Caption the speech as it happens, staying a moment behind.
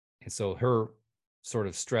And so her sort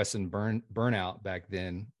of stress and burnout back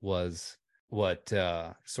then was what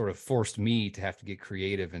sort of forced me to have to get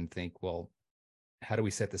creative and think, well, how do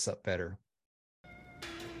we set this up better?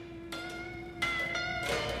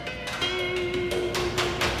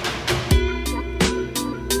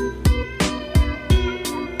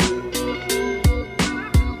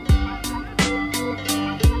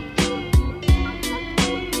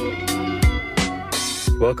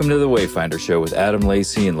 Welcome to the Wayfinder Show with Adam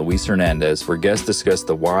Lacey and Luis Hernandez, where guests discuss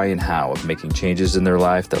the why and how of making changes in their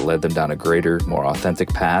life that led them down a greater, more authentic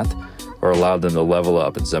path or allowed them to level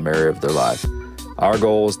up in some area of their life. Our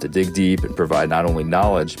goal is to dig deep and provide not only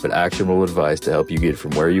knowledge, but actionable advice to help you get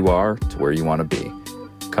from where you are to where you want to be.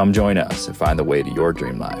 Come join us and find the way to your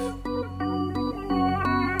dream life.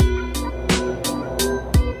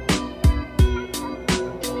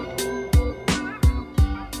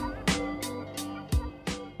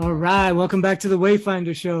 All right, welcome back to the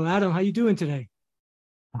Wayfinder Show. Adam, how you doing today?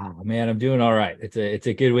 Oh man, I'm doing all right. It's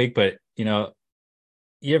a good week, but you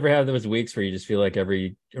ever have those weeks where you just feel like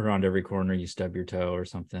around every corner you stub your toe or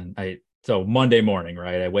something? So Monday morning,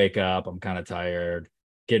 right? I wake up, I'm kind of tired,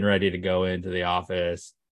 getting ready to go into the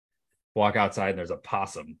office, walk outside, and there's a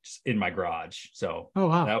possum just in my garage. So oh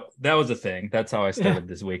wow, that was a thing. That's how I started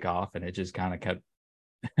this week off, and it just kind of kept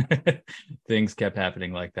things kept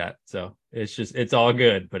happening like that. So it's all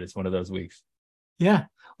good, but it's one of those weeks. Yeah.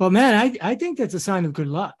 Well, man, I think that's a sign of good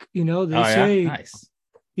luck. They say, nice.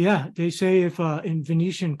 Yeah, they say if in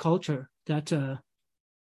Venetian culture that's a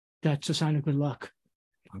sign of good luck.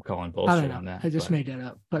 I'm calling bullshit on that. I just made that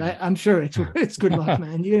up, but I'm sure it's good luck,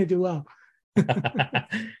 man. You're gonna do well.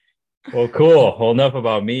 Well, cool. Well, enough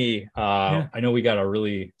about me. I know we got a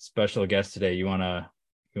really special guest today. You wanna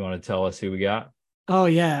tell us who we got? Oh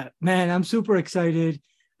yeah, man, I'm super excited.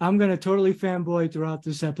 I'm going to totally fanboy throughout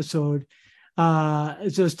this episode.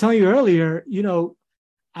 As I was telling you earlier,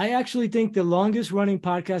 I actually think the longest running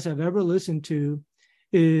podcast I've ever listened to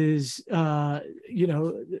is,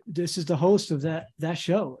 this is the host of that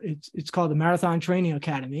show. It's called the Marathon Training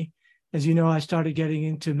Academy. As you know, I started getting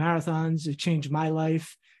into marathons. It changed my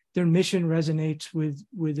life. Their mission resonates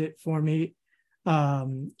with it for me.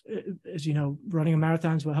 As you know, running a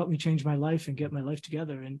marathon is what helped me change my life and get my life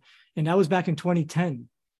together. And that was back in 2010.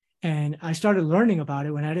 And I started learning about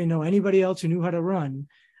it when I didn't know anybody else who knew how to run,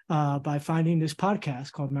 by finding this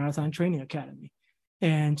podcast called Marathon Training Academy.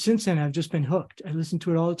 And since then, I've just been hooked. I listen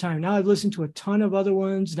to it all the time. Now I've listened to a ton of other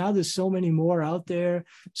ones. Now there's so many more out there,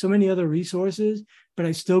 so many other resources, but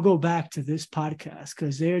I still go back to this podcast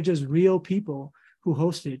because they're just real people who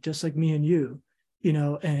host it, just like me and you.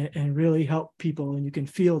 And really help people. And you can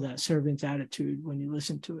feel that servant's attitude when you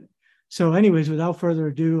listen to it. So anyways, without further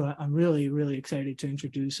ado, I'm really, really excited to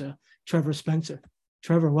introduce Trevor Spencer.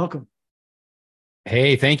 Trevor, welcome.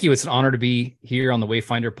 Hey, thank you. It's an honor to be here on the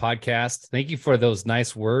Wayfinder podcast. Thank you for those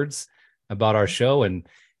nice words about our show. And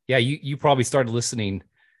yeah, you probably started listening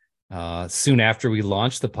soon after we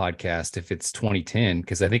launched the podcast, if it's 2010,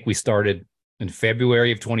 because I think we started in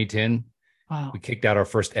February of 2010. Wow. We kicked out our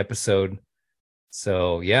first episode.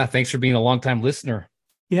 So yeah, thanks for being a longtime listener.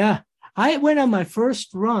 Yeah, I went on my first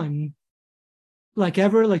run, like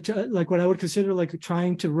ever, like what I would consider like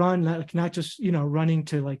trying to run, like not just running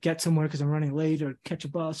to like get somewhere because I'm running late or catch a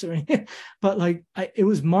bus or anything, but like it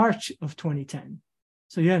was March of 2010.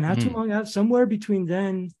 So yeah, not too long after, somewhere between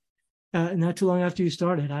then, not too long after you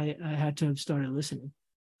started, I had to have started listening,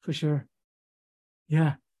 for sure.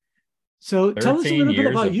 Yeah. So tell us a little bit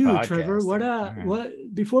about you, podcasting. Trevor. What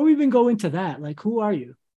before we even go into that, like who are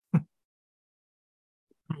you?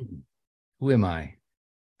 Who am I?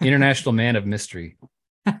 International man of mystery.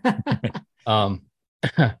 So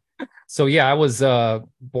yeah, I was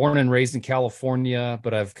born and raised in California,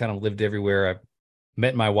 but I've kind of lived everywhere. I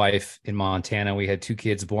met my wife in Montana. We had 2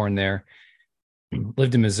 kids born there.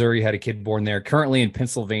 Lived in Missouri, had a kid born there. Currently in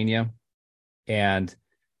Pennsylvania, and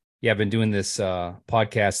yeah, I've been doing this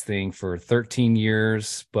podcast thing for 13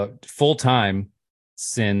 years, but full time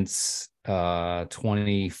since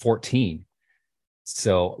 2014.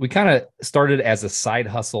 So we kind of started as a side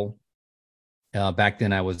hustle. Back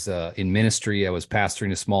then I was in ministry. I was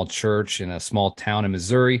pastoring a small church in a small town in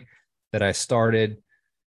Missouri that I started.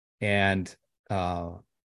 And I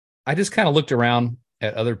just kind of looked around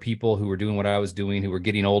at other people who were doing what I was doing, who were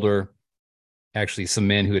getting older, actually some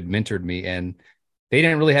men who had mentored me, and they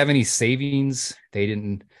didn't really have any savings. They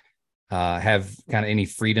didn't have kind of any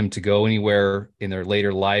freedom to go anywhere in their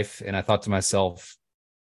later life. And I thought to myself,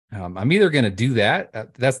 I'm either going to do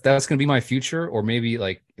that. That's going to be my future. Or maybe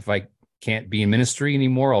like if I can't be in ministry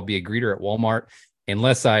anymore, I'll be a greeter at Walmart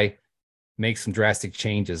unless I make some drastic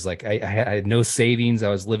changes. Like I had no savings. I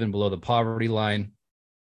was living below the poverty line.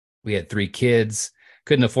 We had 3 kids,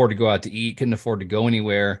 couldn't afford to go out to eat, couldn't afford to go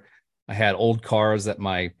anywhere. I had old cars that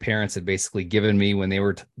my parents had basically given me when they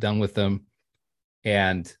were done with them.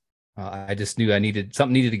 And I just knew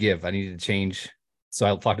something needed to give. I needed to change. So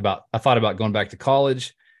I thought about going back to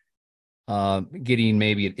college, getting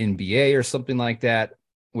maybe an MBA or something like that,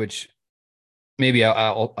 which maybe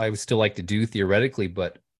I would still like to do theoretically.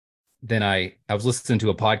 But then I was listening to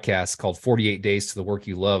a podcast called 48 Days to the Work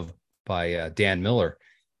You Love by Dan Miller.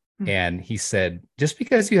 And he said, just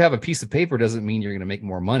because you have a piece of paper doesn't mean you're going to make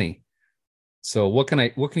more money. So what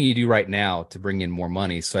can you do right now to bring in more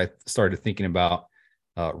money? So I started thinking about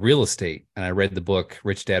real estate, and I read the book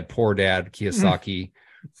Rich Dad Poor Dad, Kiyosaki,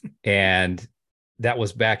 and that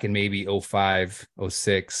was back in maybe 05,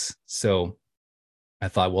 06. So I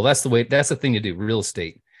thought, well, that's the thing to do, real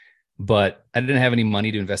estate. But I didn't have any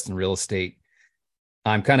money to invest in real estate.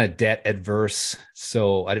 I'm kind of debt adverse,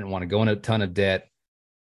 so I didn't want to go in a ton of debt.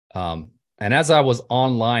 And as I was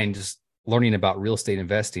online just learning about real estate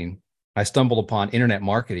investing, I stumbled upon internet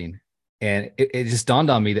marketing, and it just dawned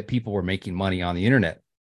on me that people were making money on the internet.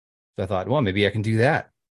 So I thought, well, maybe I can do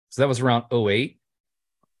that. So that was around 08.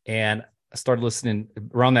 And I started listening.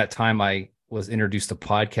 Around that time, I was introduced to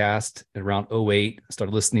podcast. Around 08, I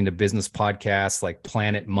started listening to business podcasts like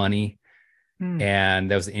Planet Money.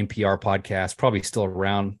 And that was the NPR podcast, probably still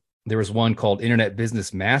around. There was one called Internet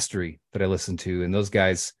Business Mastery that I listened to. And those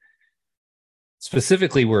guys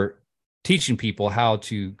specifically were teaching people how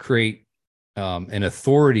to create an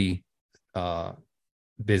authority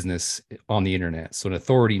business on the internet. So an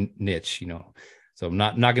authority niche, so I'm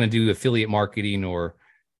not going to do affiliate marketing or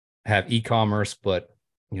have e-commerce, but,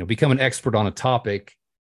 become an expert on a topic,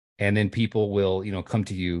 and then people will, come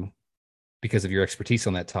to you because of your expertise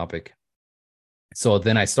on that topic. So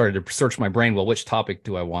then I started to search my brain. Well, which topic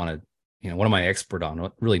do I want to, what am I expert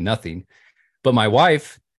on? Really nothing. But my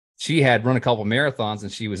wife, she had run a couple of marathons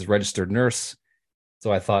and she was a registered nurse.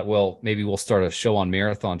 So I thought, well, maybe we'll start a show on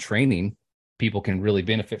marathon training. People can really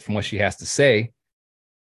benefit from what she has to say.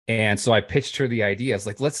 And so I pitched her the idea. I was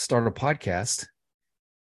like, let's start a podcast.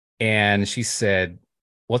 And she said,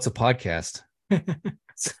 what's a podcast?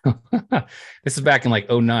 So, this is back in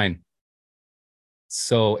like 09.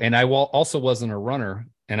 So, and I also wasn't a runner,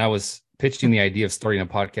 and I was pitching the idea of starting a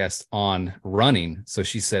podcast on running. So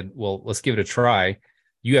she said, well, let's give it a try.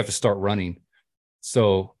 You have to start running.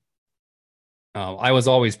 So I was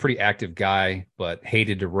always a pretty active guy, but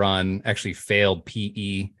hated to run. Actually failed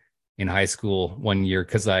PE in high school one year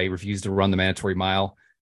because I refused to run the mandatory mile.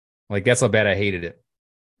 Like, that's how bad I hated it.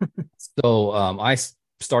 So I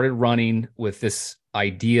started running with this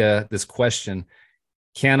idea, this question: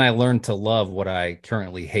 can I learn to love what I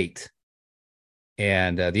currently hate?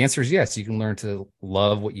 And the answer is yes. You can learn to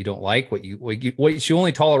love what you don't like, what you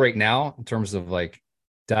only tolerate now in terms of like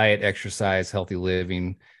diet, exercise, healthy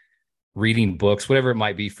living, reading books, whatever it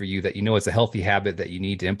might be for you that it's a healthy habit that you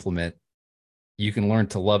need to implement. You can learn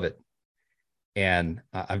to love it. And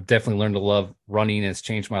I've definitely learned to love running, and it's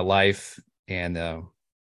changed my life. And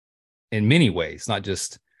in many ways, not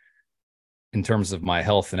just in terms of my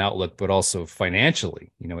health and outlook, but also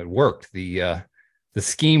financially. It worked. The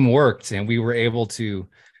scheme worked, and we were able to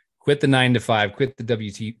quit the 9-to-5, quit the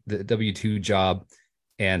W2 job,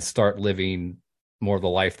 and start living more of the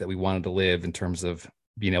life that we wanted to live in terms of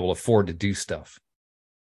being able to afford to do stuff.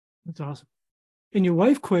 That's awesome. And your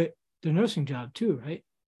wife quit the nursing job too, right,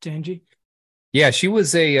 Angie? Yeah, she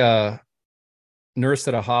was a nurse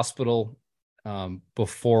at a hospital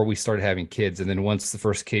before we started having kids. And then once the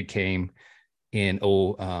first kid came in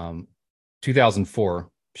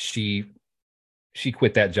 2004, she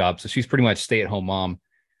quit that job. So she's pretty much stay-at-home mom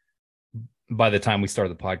by the time we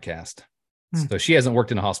started the podcast. So she hasn't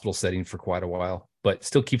worked in a hospital setting for quite a while, but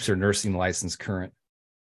still keeps her nursing license current.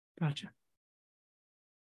 Gotcha.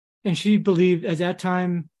 And she believed at that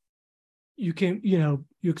time you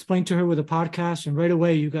explained to her with a podcast, and right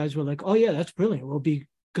away you guys were like, oh yeah, that's brilliant. We'll be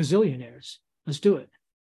gazillionaires. Let's do it.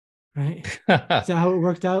 Right? Is that how it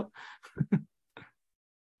worked out?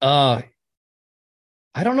 I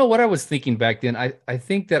don't know what I was thinking back then. I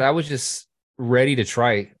think that I was just ready to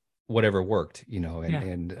try whatever worked,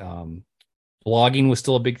 and blogging was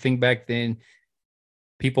still a big thing back then.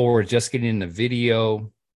 People were just getting into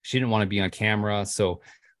video. She didn't want to be on camera. So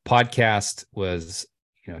podcast was,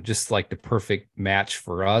 just like the perfect match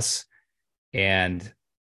for us. And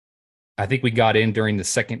I think we got in during the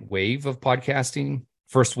second wave of podcasting.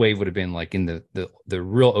 First wave would have been like in the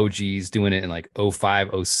real OGs doing it in like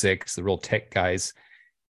 05, 06, the real tech guys.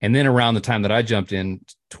 And then around the time that I jumped in,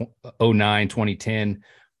 09, 2010,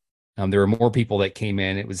 There were more people that came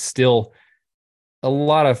in. It was still a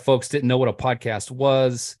lot of folks didn't know what a podcast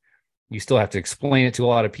was. You still have to explain it to a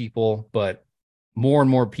lot of people, but more and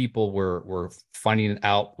more people were finding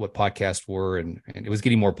out what podcasts were, and it was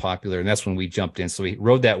getting more popular. And that's when we jumped in. So we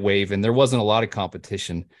rode that wave, and there wasn't a lot of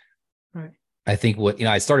competition. Right. I think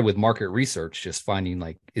I started with market research, just finding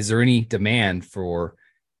like, is there any demand for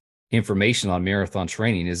information on marathon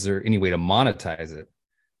training? Is there any way to monetize it?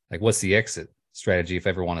 Like, what's the exit strategy if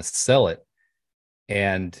I ever want to sell it?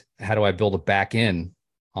 And how do I build a back end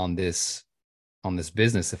on this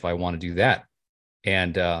business if I want to do that?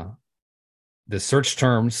 And the search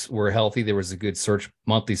terms were healthy. There was a good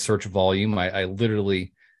monthly search volume. I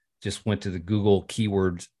literally just went to the Google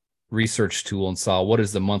keyword research tool and saw what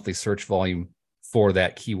is the monthly search volume for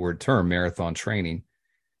that keyword term, marathon training.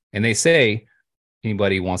 And they say,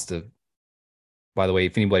 anybody wants to, by the way,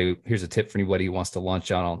 here's a tip for anybody who wants to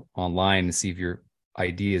launch out online and see if your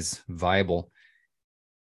idea is viable.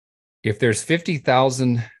 If there's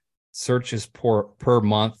 50,000 searches per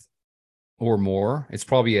month or more, it's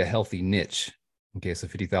probably a healthy niche. Okay, so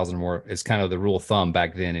 50,000 or more is kind of the rule of thumb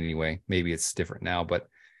back then anyway. Maybe it's different now, but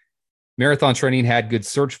marathon training had good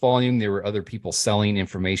search volume. There were other people selling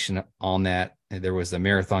information on that. There was a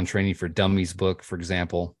Marathon Training for Dummies book, for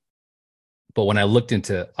example. But when I looked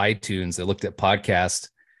into iTunes, I looked at podcasts,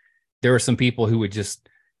 there were some people who would just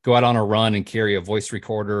go out on a run and carry a voice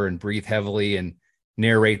recorder and breathe heavily and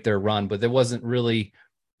narrate their run. But there wasn't really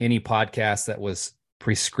any podcast that was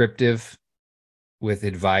prescriptive with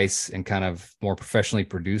advice and kind of more professionally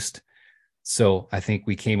produced. So I think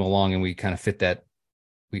we came along and we kind of fit that.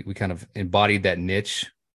 We kind of embodied that niche,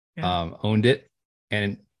 owned it.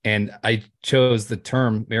 And I chose the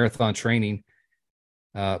term marathon training,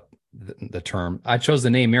 the term. I chose the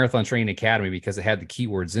name Marathon Training Academy because it had the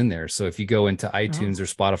keywords in there. So if you go into iTunes or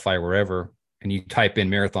Spotify or wherever, and you type in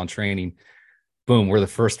marathon training, boom, we're the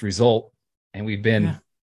first result. And we've been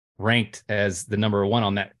ranked as the number one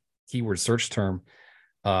on that keyword search term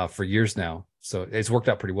for years now. So it's worked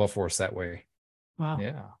out pretty well for us that way. Wow.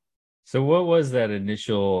 Yeah. So what was that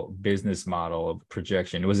initial business model of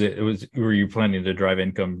projection? Were you planning to drive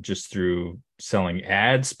income just through selling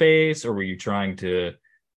ad space, or were you trying to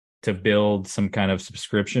build some kind of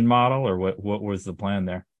subscription model, or what was the plan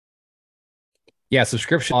there? Yeah,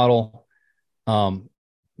 subscription model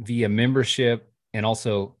via membership and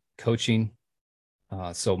also coaching.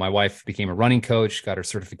 So my wife became a running coach, got her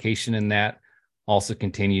certification in that, also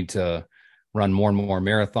continued to run more and more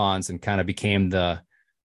marathons, and kind of became the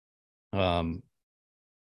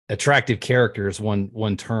attractive characters.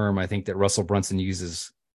 One term I think that Russell Brunson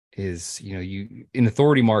uses is, you in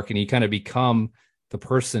authority marketing, you kind of become the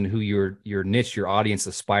person who your niche, your audience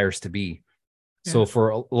aspires to be. Yeah. So for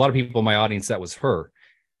a lot of people in my audience, that was her.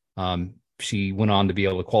 She went on to be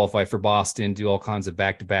able to qualify for Boston, do all kinds of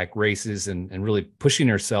back-to-back races, and really pushing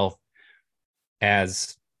herself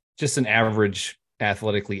as just an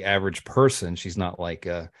athletically average person. She's not like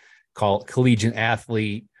a collegiate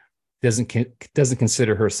athlete, doesn't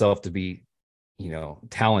consider herself to be,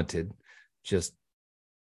 talented, just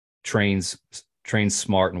trains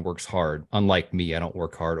smart and works hard. Unlike me, I don't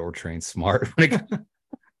work hard or train smart.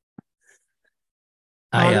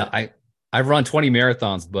 I've run 20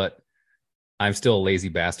 marathons, but I'm still a lazy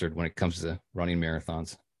bastard when it comes to running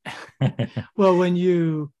marathons. Well, when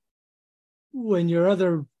your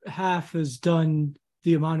other half has done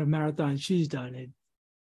the amount of marathons she's done,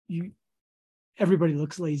 everybody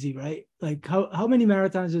looks lazy, right? Like how many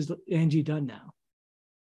marathons has Angie done now?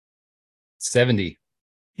 70.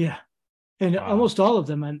 Yeah. And almost all of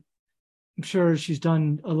them, I'm sure she's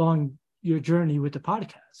done along your journey with the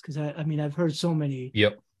podcast. Because I've heard so many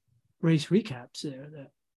race recaps there.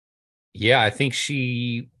 Yeah, I think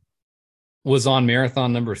she was on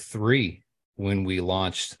marathon number 3 when we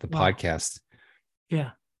launched the podcast. Yeah.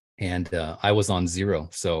 And I was on 0.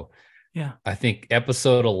 So yeah, I think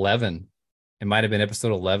episode 11, it might have been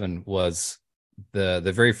episode 11, was the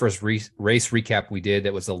very first race recap we did.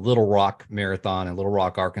 That was a Little Rock marathon in Little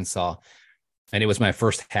Rock, Arkansas. And it was my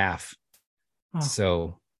first half. Oh.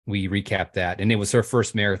 So we recapped that. And it was her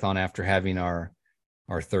first marathon after having our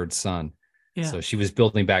third son. Yeah. So she was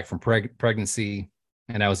building back from pregnancy,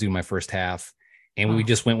 and I was doing my first half. And we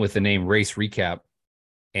just went with the name Race Recap,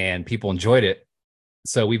 and people enjoyed it.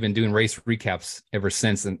 So we've been doing race recaps ever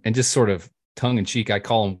since. And just sort of tongue in cheek, I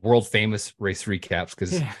call them world famous race recaps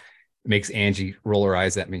because it makes Angie roll her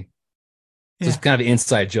eyes at me. So it's kind of an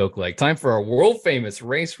inside joke, like time for a world famous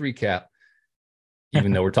race recap.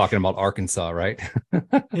 Even though we're talking about Arkansas, right?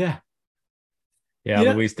 Yeah.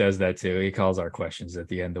 Yeah, Luis does that too. He calls our questions at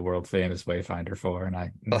the end the world famous Wayfinder 4, and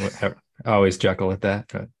I always chuckle at that.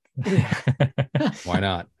 But Why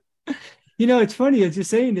not? You know, it's funny as you're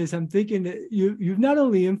saying this, I'm thinking that you've not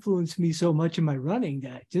only influenced me so much in my running,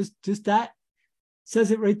 that just that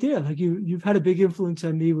says it right there. Like you've had a big influence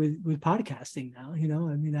on me with podcasting now, you know.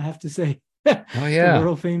 I mean, I have to say Oh the yeah.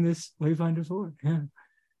 world famous Wayfinder 4. Yeah.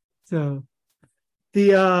 So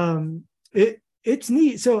it's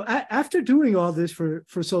neat. So after doing all this for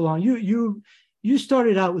so long, you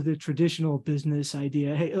started out with a traditional business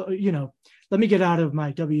idea. Hey, you know, let me get out of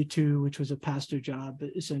my W-2, which was a pastor job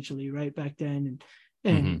essentially, right back then,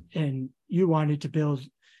 and you wanted to build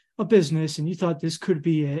a business, and you thought this could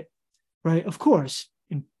be it, right? Of course,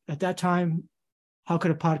 at that time, how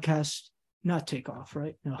could a podcast not take off,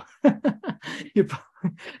 right? No,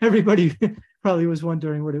 everybody probably was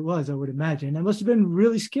wondering what it was. I would imagine that must have been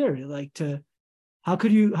really scary. Like, how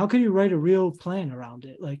could you write a real plan around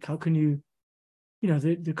it? Like, how can you, you know,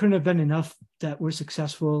 there couldn't have been enough that were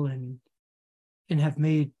successful and had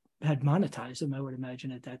monetized them, I would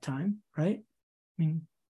imagine, at that time, right? I mean,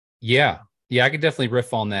 Yeah, I could definitely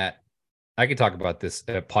riff on that. I could talk about this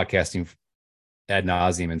podcasting ad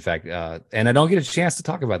nauseum, in fact, and I don't get a chance to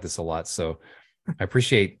talk about this a lot, so I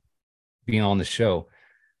appreciate being on the show.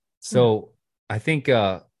 So I think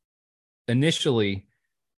initially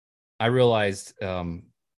I realized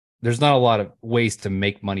there's not a lot of ways to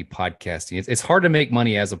make money podcasting. It's hard to make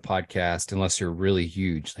money as a podcast unless you're really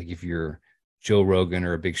huge, like if you're Joe Rogan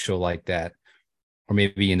or a big show like that, or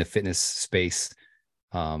maybe in the fitness space.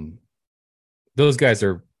 Those guys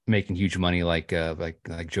are making huge money, like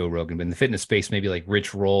Joe Rogan. But in the fitness space, maybe like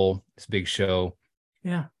Rich Roll, this big show.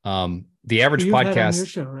 yeah. The average You've had on your podcast.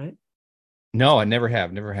 show, right? No, I never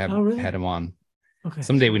have Oh, really? had him on. Okay.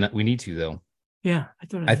 Someday we need to, though. Yeah,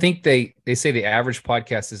 I think they say the average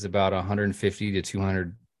podcast is about 150 to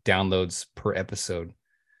 200 downloads per episode.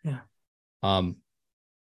 Yeah.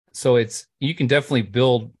 So you can definitely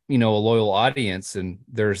build, you know, a loyal audience, and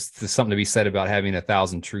there's something to be said about having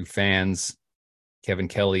 1,000 true fans. Kevin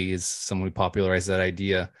Kelly is someone who popularized that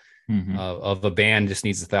idea of a band just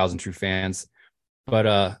needs 1,000 true fans.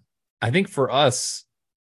 But I think for us,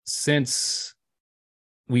 since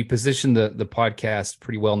we positioned the podcast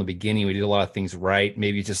pretty well in the beginning, we did a lot of things right,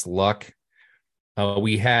 maybe just luck.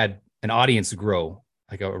 We had an audience grow,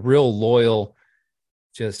 like a real loyal,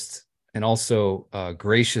 and also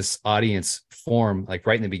gracious audience form, like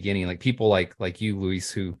right in the beginning, like people like you,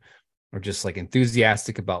 Luis, who are just like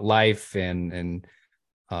enthusiastic about life and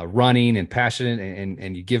running and passionate,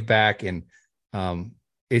 and you give back, and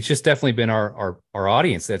it's just definitely been our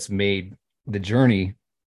audience that's made the journey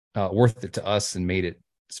worth it to us and made it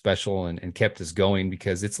special and kept us going,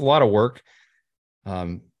 because it's a lot of work.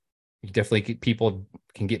 You definitely people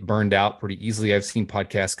can get burned out pretty easily. I've seen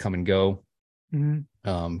podcasts come and go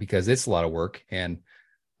because it's a lot of work, and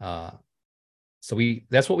so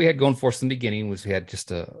that's what we had going for us in the beginning, was we had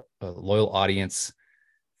just a loyal audience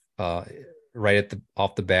right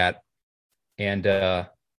off the bat. And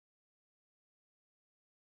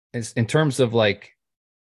in terms of like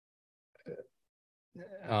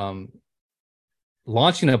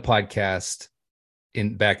launching a podcast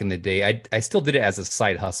back in the day, I still did it as a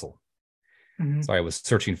side hustle. Sorry, I was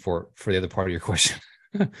searching for the other part of your question.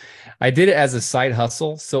 I did it as a side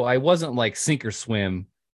hustle, so I wasn't like sink or swim,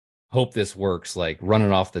 hope this works, like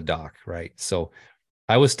running off the dock, right? So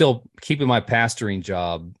I was still keeping my pastoring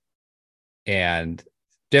job and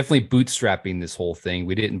definitely bootstrapping this whole thing.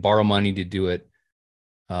 We didn't borrow money to do it.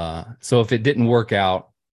 So if it didn't work out,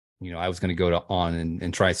 you know, I was going to go on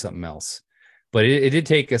and try something else. But it did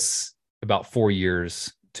take us about 4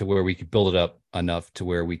 years to where we could build it up enough to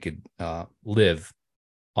where we could live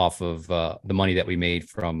off of the money that we made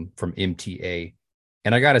from MTA.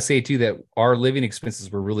 And I got to say too that our living expenses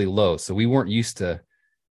were really low, so we weren't used to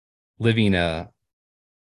living a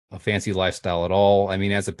fancy lifestyle at all. I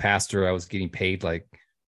mean, as a pastor, I was getting paid like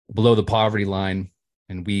below the poverty line,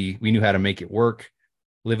 and we knew how to make it work.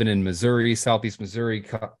 Living in Missouri, Southeast Missouri,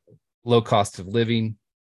 low cost of living,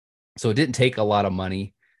 so it didn't take a lot of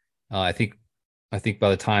money. I think by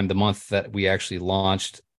the time the month that we actually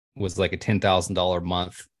launched was like a $10,000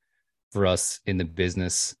 month for us in the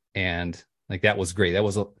business, and like that was great. That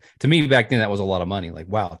was to me back then, that was a lot of money. Like,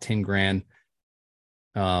 wow, 10 grand.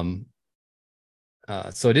 So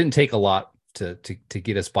it didn't take a lot to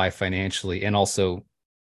get us by financially. And also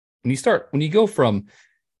when you go from,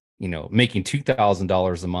 you know, making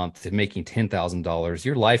 $2,000 a month to making $10,000,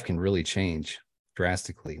 your life can really change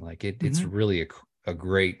drastically. Like it's really a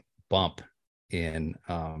great bump in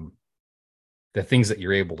the things that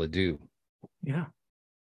you're able to do. Yeah.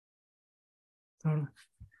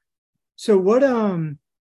 So what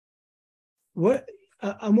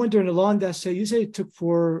I'm wondering along that, say, you say it took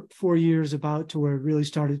four years about to where it really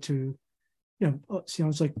started to, it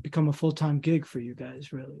sounds like become a full-time gig for you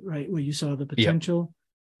guys, really, right? Where you saw the Yep. potential,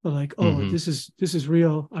 but like, Mhm. this is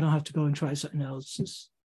real. I don't have to go and try something else.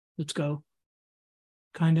 Let's go.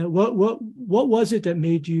 Kind of. What was it that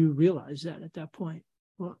made you realize that at that point?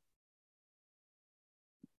 What,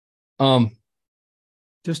 Um,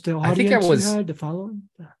 just the I think I audience you was, had, the following?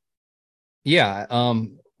 yeah.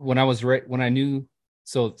 When I was when I knew,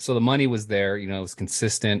 so the money was there, it was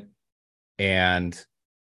consistent. And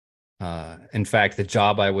in fact, the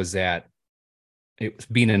job I was at, it was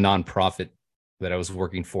being a nonprofit that I was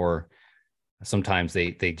working for. Sometimes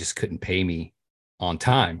they just couldn't pay me on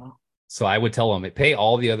time. Wow. So I would tell them, pay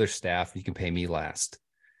all the other staff, you can pay me last.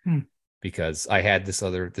 Hmm. Because I had this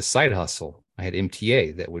side hustle. I had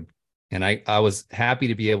MTA and I was happy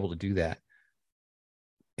to be able to do that.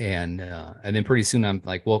 And then pretty soon I'm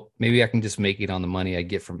like, well, maybe I can just make it on the money I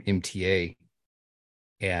get from MTA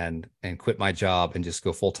and quit my job and just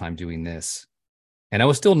go full time doing this. And I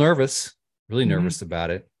was still nervous, really Mm-hmm. nervous about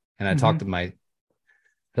it. And I Mm-hmm.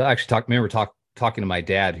 remember talking to my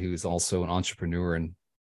dad, who's also an entrepreneur, and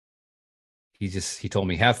he told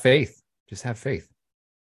me, have faith, just have faith.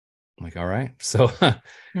 I'm like, all right. So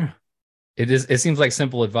Yeah. it seems like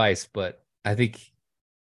simple advice, but I think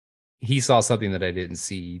he saw something that I didn't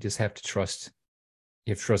see. You just have to trust.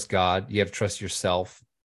 You have to trust God. You have to trust yourself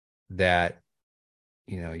that,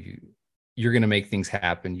 you're going to make things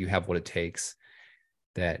happen. You have what it takes,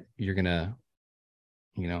 that you're going to,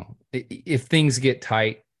 if things get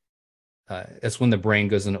tight, that's when the brain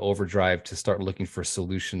goes into overdrive to start looking for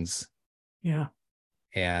solutions. Yeah.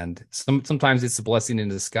 And sometimes it's a blessing in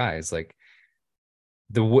disguise. Like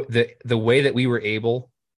the way that we were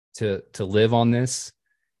able to live on this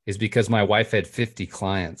is because my wife had 50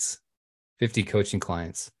 coaching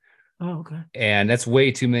clients. Oh, okay. And that's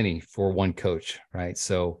way too many for one coach, right?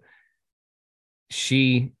 So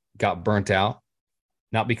she got burnt out,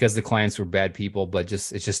 not because the clients were bad people, but it's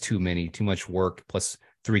just too much work, plus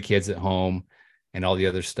 3 kids at home and all the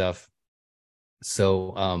other stuff.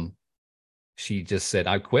 So she just said,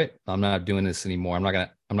 I quit. I'm not doing this anymore. I'm not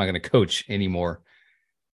gonna coach anymore.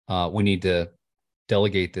 We need to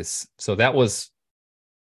delegate this. So that was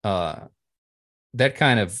that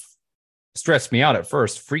kind of stressed me out at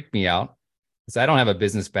first, freaked me out, because I don't have a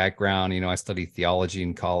business background. I studied theology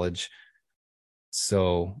in college,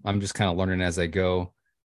 so I'm just kind of learning as I go.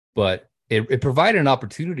 But it provided an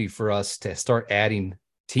opportunity for us to start adding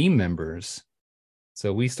team members.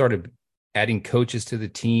 So we started adding coaches to the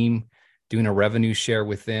team, doing a revenue share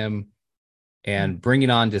with them, and bringing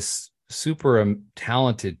on just super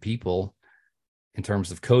talented people in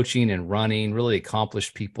terms of coaching and running, really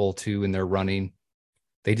accomplished people too in their running.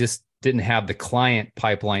 They just didn't have the client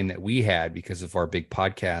pipeline that we had because of our big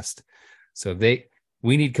podcast. So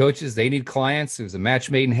we need coaches, they need clients. It was a match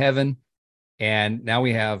made in heaven. And now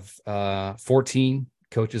we have 14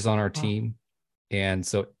 coaches on our team. And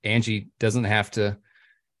so Angie doesn't have to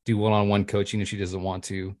do one-on-one coaching if she doesn't want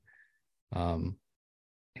to. And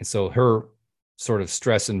so her sort of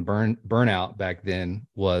stress and burnout back then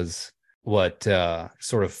was what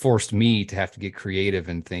sort of forced me to have to get creative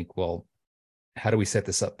and think, well, how do we set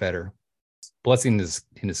this up better? Blessing is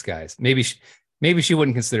in disguise. Maybe she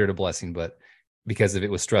wouldn't consider it a blessing, but because if it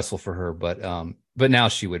was stressful for her, but now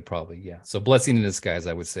she would probably, yeah. So blessing in disguise,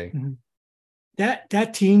 I would say. Mm-hmm.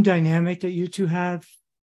 That team dynamic that you two have,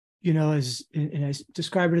 and I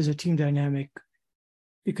describe it as a team dynamic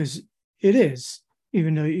because it is,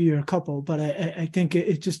 even though you're a couple, but I think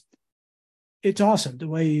it's awesome the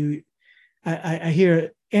way I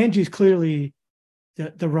hear Angie's clearly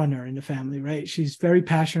the runner in the family, right? She's very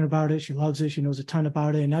passionate about it. She loves it. She knows a ton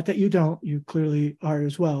about it. And not that you don't, you clearly are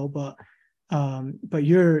as well, but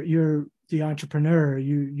you're the entrepreneur.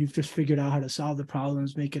 You've just figured out how to solve the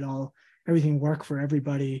problems, make everything work for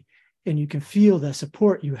everybody. And you can feel the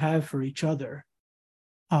support you have for each other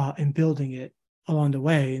in building it along the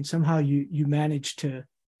way. And somehow you manage to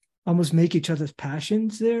almost make each other's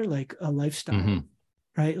passions there, like a lifestyle. Mm-hmm.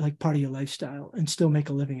 Right? Like part of your lifestyle, and still make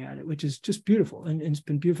a living at it, which is just beautiful. And it's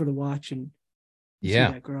been beautiful to watch and see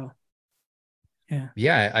that grow. Yeah.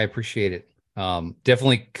 Yeah. I appreciate it.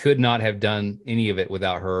 Definitely could not have done any of it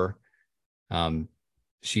without her.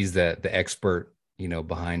 She's the expert,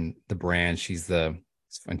 behind the brand. She's in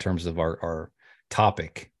terms of our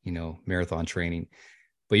topic, marathon training,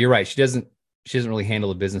 but you're right. She doesn't really handle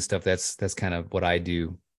the business stuff. That's kind of what I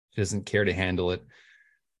do. She doesn't care to handle it,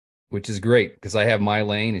 which is great because I have my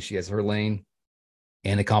lane and she has her lane,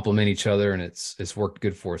 and they complement each other, and it's worked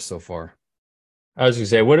good for us so far. I was gonna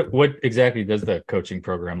say, what exactly does the coaching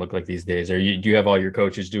program look like these days? Do you have all your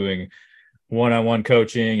coaches doing one-on-one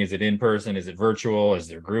coaching? Is it in person? Is it virtual? Is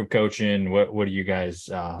there group coaching? What do you guys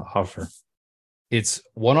offer? It's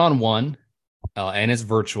one-on-one, and it's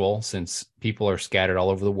virtual since people are scattered all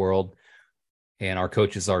over the world, and our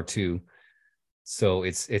coaches are too. So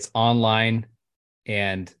it's online,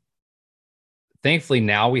 and thankfully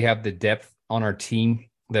now we have the depth on our team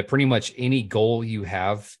that pretty much any goal you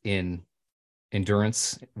have in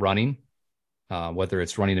endurance running, whether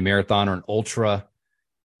it's running a marathon or an ultra,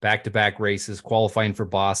 back-to-back races, qualifying for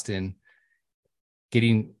Boston,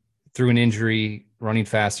 getting through an injury, running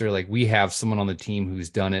faster, like we have someone on the team who's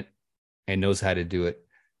done it and knows how to do it.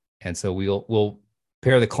 And so we'll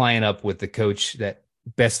pair the client up with the coach that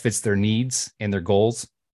best fits their needs and their goals.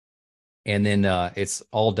 And then it's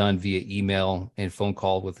all done via email and phone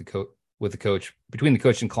call with the coach. Between the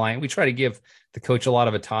coach and client, we try to give the coach a lot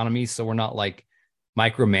of autonomy, so we're not like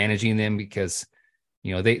micromanaging them, because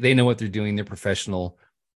they know what they're doing. They're professional,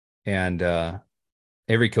 and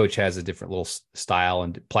every coach has a different little style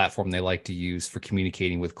and platform they like to use for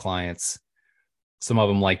communicating with clients. Some of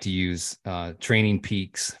them like to use Training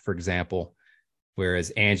Peaks, for example,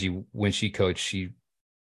 whereas Angie, when she coached,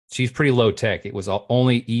 she's pretty low tech. It was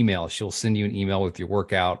only email. She'll send you an email with your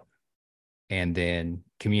workout and then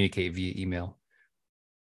communicate via email.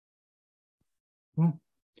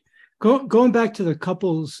 Going back to the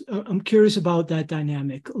couples, I'm curious about that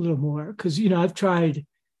dynamic a little more, because I've tried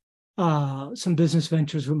some business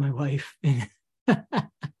ventures with my wife, and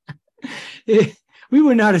we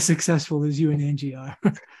were not as successful as you and Angie are.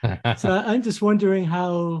 So I'm just wondering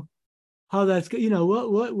how that's,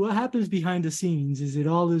 what happens behind the scenes. Is it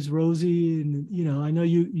all as rosy? And I know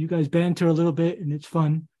you guys banter a little bit and it's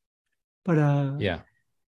fun, but yeah.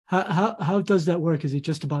 How does that work? Is it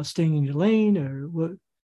just about staying in your lane, or what?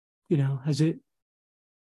 Has it?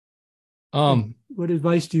 What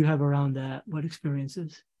advice do you have around that? What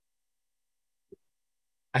experiences?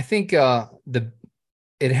 I think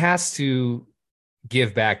it has to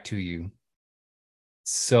give back to you.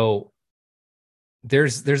 So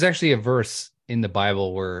there's actually a verse in the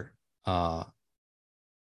Bible where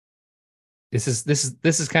this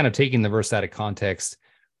is kind of taking the verse out of context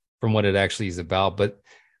from what it actually is about, but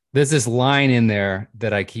there's this line in there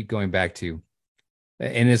that I keep going back to.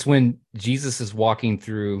 And it's when Jesus is walking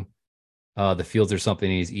through the fields or something,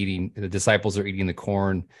 and he's eating, the disciples are eating the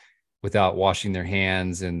corn without washing their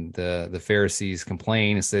hands. And the Pharisees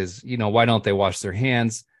complain and says, why don't they wash their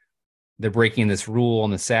hands? They're breaking this rule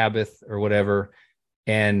on the Sabbath or whatever.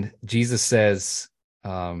 And Jesus says,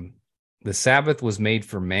 the Sabbath was made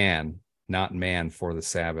for man, not man for the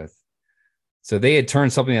Sabbath. So they had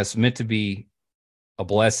turned something that's meant to be a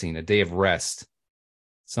blessing, a day of rest,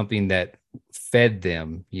 something that fed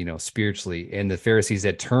them, spiritually. And the Pharisees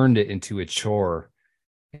had turned it into a chore,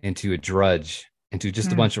 into a drudge, into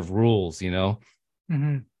just a bunch of rules,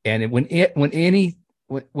 Mm-hmm. And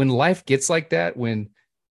when life gets like that, when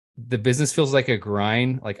the business feels like a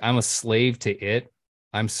grind, like I'm a slave to it,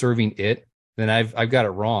 I'm serving it, then I've got it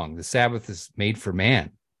wrong. The Sabbath is made for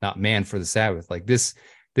man, not man for the Sabbath. Like this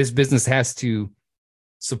business has to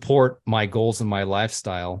support my goals and my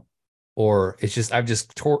lifestyle, or it's just I've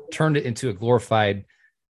just turned it into a glorified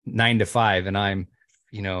 9 to 5, and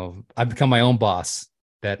I've become my own boss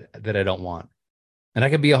that I don't want. And I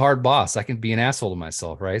can be a hard boss. I can be an asshole to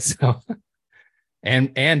myself, right? So,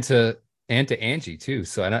 and to Angie too.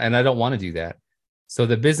 So, and I don't want to do that. So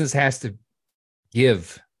the business has to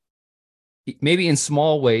give, maybe in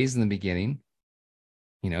small ways in the beginning,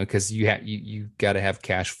 because you got to have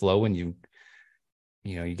cash flow, and you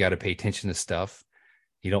got to pay attention to stuff.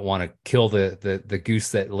 You don't want to kill the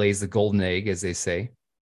goose that lays the golden egg, as they say.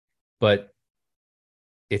 But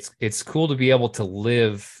it's cool to be able to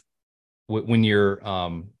live when you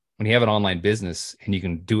have an online business and you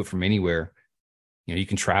can do it from anywhere. You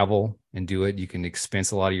can travel and do it. You can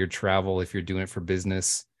expense a lot of your travel if you're doing it for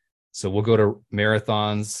business. So we'll go to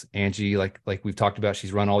marathons. Angie, like we've talked about,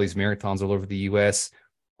 she's run all these marathons all over the US,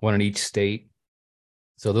 one in each state.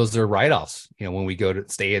 So those are write-offs, when we go to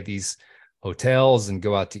stay at these hotels and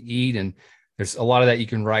go out to eat. And there's a lot of that you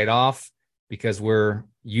can write off because we're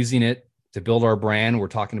using it to build our brand. We're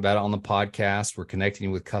talking about it on the podcast. We're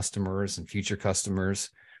connecting with customers and future customers.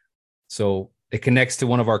 So it connects to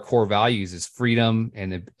one of our core values, is freedom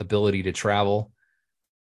and the ability to travel.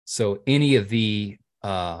 So any of the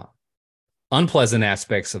unpleasant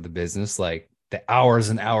aspects of the business, like the hours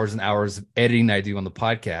and hours and hours of editing I do on the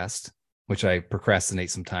podcast, which I procrastinate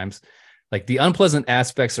sometimes, like the unpleasant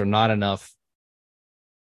aspects are not enough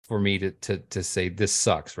for me to say this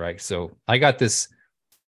sucks, right? So I got this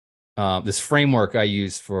this framework I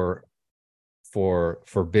use for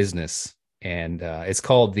business, and it's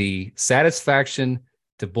called the satisfaction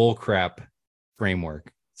to bullcrap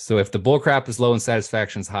framework. So if the bullcrap is low and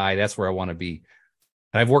satisfaction is high, that's where I want to be.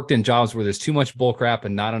 And I've worked in jobs where there's too much bullcrap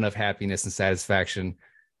and not enough happiness and satisfaction.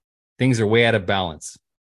 Things are way out of balance.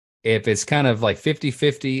 If it's kind of like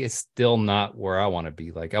 50-50, it's still not where I want to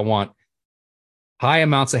be. Like I want high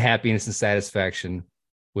amounts of happiness and satisfaction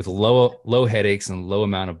with low headaches and low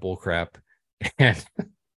amount of bullcrap. And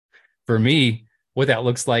for me, what that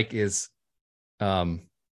looks like is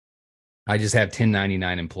I just have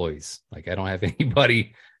 1099 employees. Like I don't have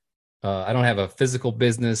anybody. I don't have a physical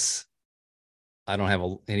business. I don't have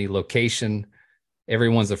any location.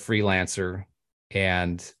 Everyone's a freelancer,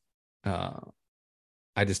 and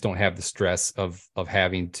I just don't have the stress of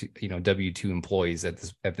having to, W-2 employees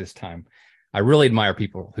at this time. I really admire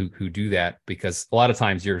people who do that, because a lot of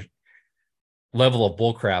times your level of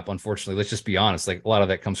bullcrap, unfortunately, let's just be honest, like a lot of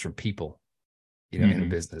that comes from people, in a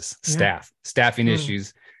business, staffing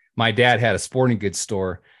issues. My dad had a sporting goods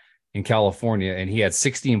store in California, and he had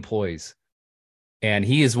 60 employees, and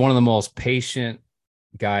he is one of the most patient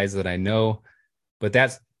guys that I know. But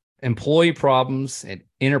that's employee problems and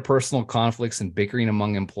interpersonal conflicts and bickering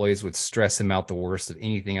among employees would stress him out the worst of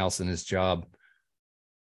anything else in his job.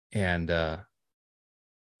 And the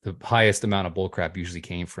highest amount of bullcrap usually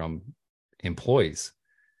came from employees.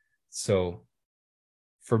 So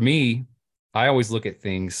for me, I always look at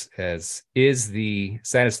things as, is the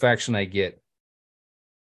satisfaction I get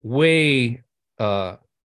way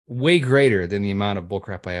greater than the amount of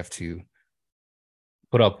bullcrap I have to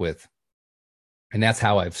put up with? And that's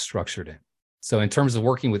how I've structured it. So in terms of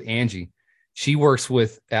working with Angie, she works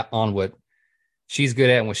on what she's good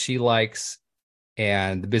at and what she likes,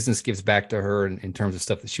 and the business gives back to her in terms of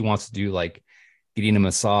stuff that she wants to do, like getting a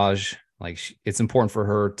massage. Like it's important for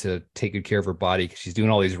her to take good care of her body because she's doing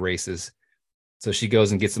all these races. So she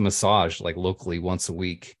goes and gets a massage like locally once a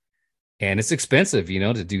week, and it's expensive,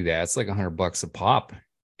 to do that. It's like $100 a pop.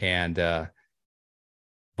 And,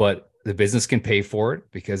 but the business can pay for it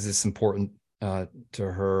because it's important to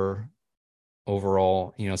her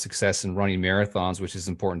overall, success in running marathons, which is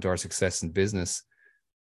important to our success in business,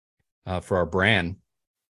 for our brand.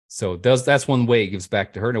 So that's one way it gives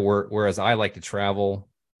back to her. Whereas I like to travel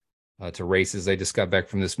to races. I just got back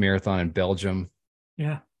from this marathon in Belgium.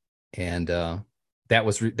 Yeah. And that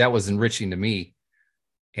was enriching to me,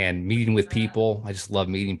 and meeting with people. I just love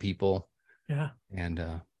meeting people. Yeah.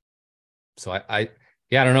 And so I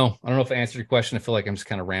don't know. I don't know if I answered your question. I feel like I'm just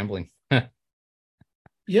kind of rambling.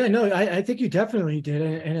 Yeah, no, I think you definitely did.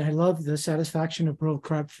 And I love the satisfaction of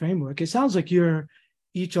bullcrap framework. It sounds like you're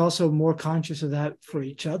each also more conscious of that for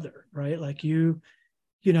each other, right? Like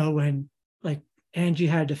when like Angie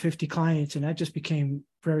had the 50 clients and that just became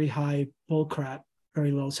very high bullcrap,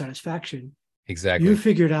 very low satisfaction. Exactly. You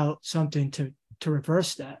figured out something to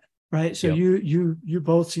reverse that, right? So Yep. you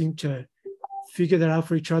both seem to figure that out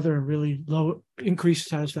for each other and really increase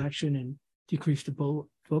satisfaction and decrease the bull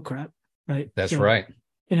crap, right? That's right.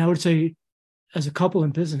 And I would say, as a couple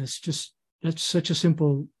in business, just that's such a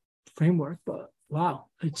simple framework, but wow,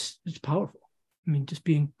 it's powerful. I mean, just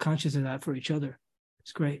being conscious of that for each other,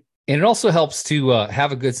 it's great. And it also helps to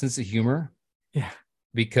have a good sense of humor. Yeah.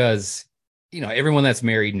 Because everyone that's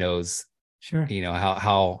married knows, Sure,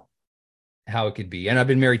 how it could be. And I've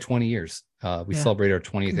been married 20 years. We celebrate our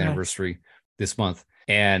 20th anniversary this month.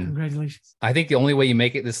 And congratulations. I think the only way you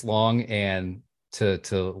make it this long and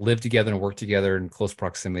to live together and work together in close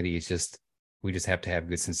proximity is we just have to have a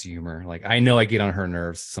good sense of humor. Like I know I get on her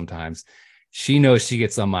nerves sometimes. She knows she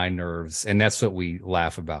gets on my nerves, and that's what we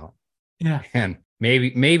laugh about. Yeah. And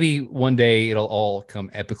maybe one day it'll all come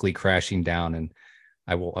epically crashing down, and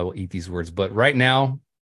I will eat these words. But right now,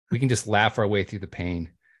 we can just laugh our way through the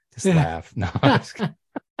pain. Just laugh. No,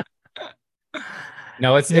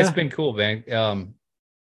 no, it's been cool, man.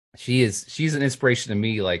 She's an inspiration to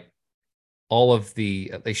me. Like all of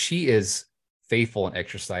she is faithful in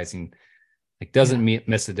exercising. Like doesn't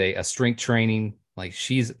miss a day. A strength training. Like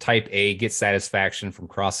she's type A, gets satisfaction from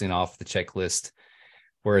crossing off the checklist,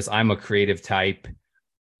 whereas I'm a creative type,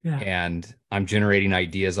 and I'm generating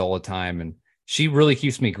ideas all the time. And she really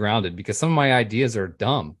keeps me grounded because some of my ideas are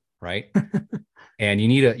dumb, right? And you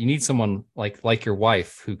need someone like your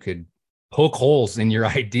wife who could poke holes in your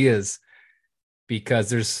ideas, because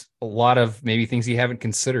there's a lot of maybe things you haven't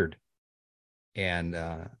considered. And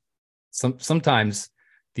sometimes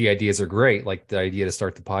the ideas are great, like the idea to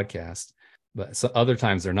start the podcast, but other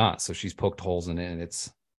times they're not. So she's poked holes in it, and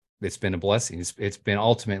it's been a blessing. It's been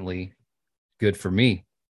ultimately good for me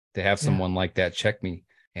to have someone like that check me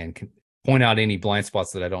and point out any blind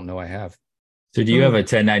spots that I don't know I have. So do you have a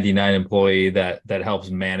 1099 employee that helps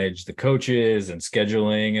manage the coaches and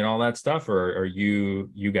scheduling and all that stuff, or are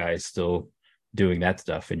you guys still doing that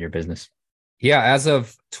stuff in your business? Yeah, as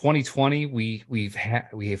of 2020, we've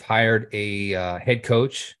hired a head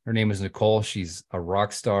coach. Her name is Nicole. She's a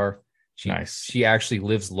rock star. Nice. She actually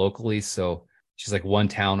lives locally, so she's like one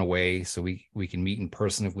town away, so we can meet in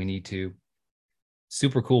person if we need to.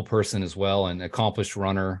 Super cool person as well, and accomplished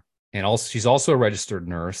runner, and also she's also a registered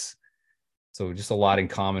nurse. So just a lot in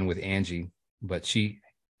common with Angie, but she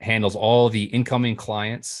handles all the incoming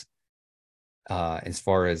clients as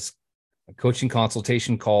far as coaching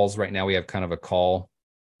consultation calls. Right now we have kind of a call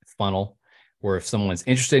funnel where if someone's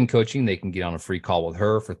interested in coaching, they can get on a free call with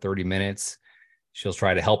her for 30 minutes. She'll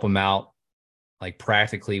try to help them out, like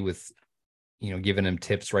practically with, giving them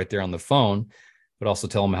tips right there on the phone, but also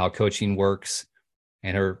tell them how coaching works.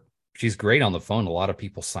 And she's great on the phone. A lot of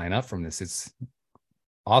people sign up from this. It's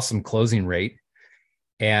awesome closing rate.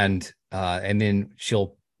 And then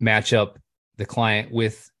she'll match up the client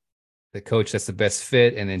with the coach that's the best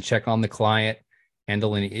fit, and then check on the client,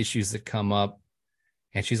 handle any issues that come up.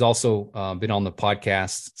 And she's also been on the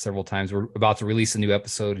podcast several times. We're about to release a new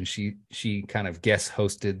episode, and she kind of guest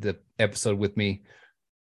hosted the episode with me.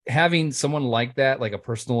 Having someone like that, like a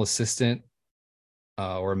personal assistant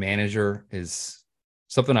or a manager, is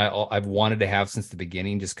something I've wanted to have since the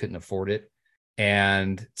beginning, just couldn't afford it.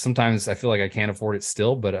 And sometimes I feel like I can't afford it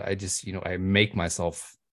still, but I just, I make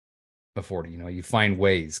myself afford it. You find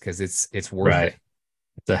ways because it's worth it.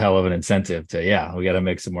 It's a hell of an incentive to, we got to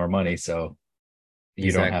make some more money. So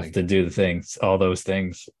you don't have to do all those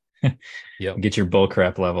things. Yep. Get your bull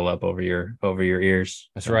crap level up over your ears.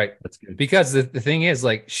 That's right. That's good. Because the thing is,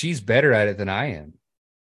 like, she's better at it than I am.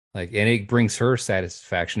 Like, and it brings her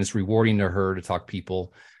satisfaction. It's rewarding to her to talk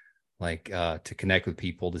people, like to connect with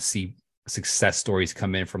people, to see success stories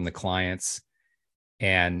come in from the clients.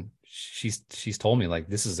 And she's told me, like,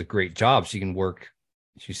 this is a great job. She can work.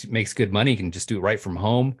 She makes good money. Can just do it right from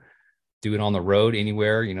home, do it on the road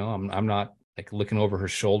anywhere. I'm not like looking over her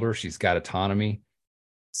shoulder. She's got autonomy.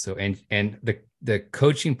 So, and the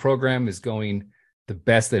coaching program is going the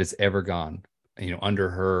best that it's ever gone, under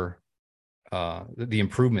her, the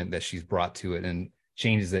improvement that she's brought to it and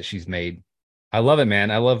changes that she's made. I love it,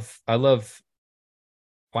 man. I love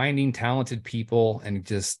finding talented people and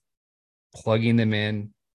just plugging them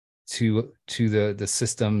in to the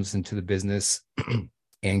systems and to the business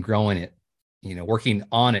and growing it, working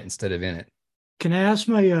on it instead of in it. Can I ask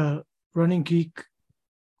my running geek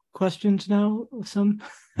questions now? Some.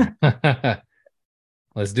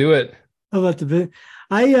 Let's do it. How about the bit?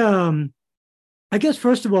 I guess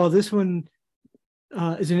first of all, this one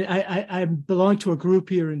is I belong to a group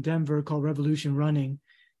here in Denver called Revolution Running,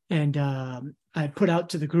 and I put out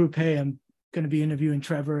to the group, hey, I'm going to be interviewing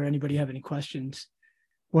Trevor. Anybody have any questions?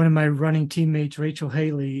 One of my running teammates, Rachel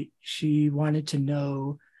Haley, she wanted to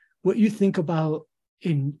know what you think about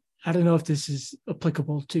I don't know if this is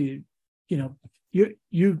applicable to,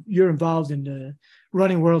 you're involved in the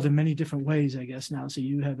running world in many different ways, I guess now, so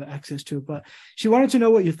you have access to it. But she wanted to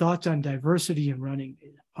know what your thoughts on diversity in running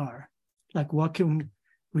are. Like, what can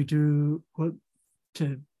we do?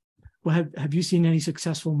 Have you seen any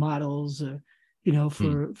successful models,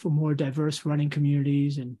 for more diverse running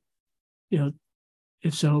communities? And,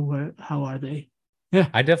 if so, how are they? Yeah,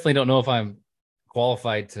 I definitely don't know if I'm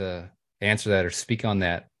qualified to answer that or speak on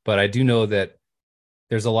that, but I do know that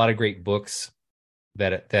there's a lot of great books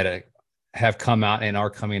that have come out and are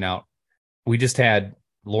coming out. We just had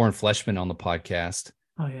Lauren Fleshman on the podcast.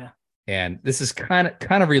 Oh yeah. And this is kind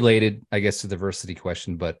of related, I guess, to the diversity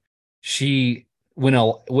question, but she went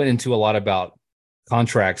into a lot about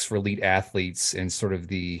contracts for elite athletes and sort of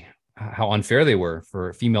how unfair they were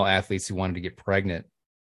for female athletes who wanted to get pregnant,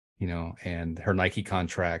 and her Nike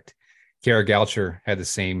contract. Kara Goucher had the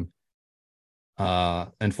same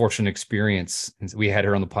unfortunate experience. And we had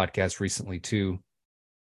her on the podcast recently too.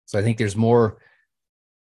 So I think there's more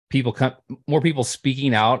people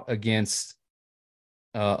speaking out against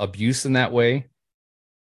abuse in that way,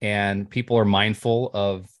 and people are mindful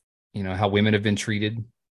of how women have been treated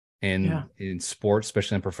in sports,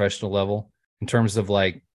 especially on a professional level. In terms of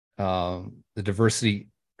like the diversity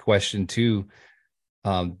question too,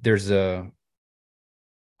 there's a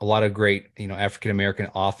lot of great African American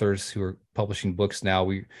authors who are publishing books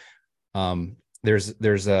now.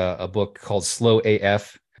 There's a book called Slow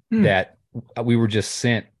AF that we were just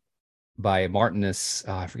sent by Martinus.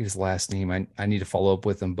 I forget his last name. I need to follow up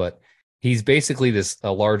with him, but he's basically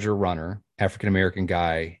a larger runner, African American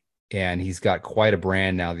guy, and he's got quite a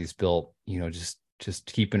brand now that he's built. Just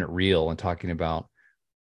keeping it real and talking about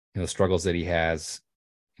struggles that he has,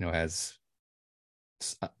 as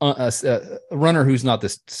a runner who's not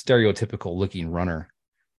this stereotypical looking runner.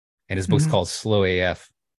 And his book's called Slow AF.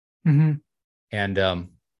 And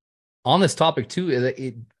on this topic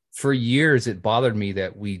too, for years it bothered me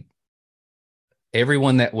that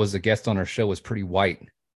everyone that was a guest on our show was pretty white,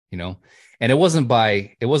 and it wasn't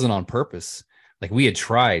on purpose. Like, we had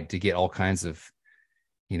tried to get all kinds of,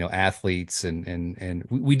 athletes, and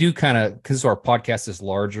we do kind of, because our podcast is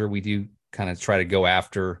larger, we do kind of try to go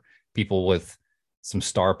after people with some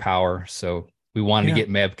star power. So we wanted to get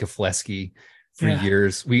Meb Keflezighi for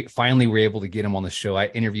years. We finally were able to get him on the show. I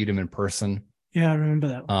interviewed him in person. Yeah, I remember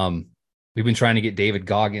that. We've been trying to get David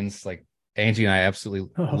Goggins. Like, Angie and I absolutely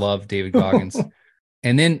love David Goggins.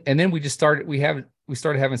 And then we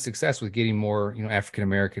started having success with getting more, African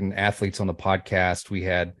American athletes on the podcast. We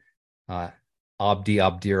had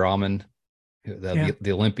Abdirahman,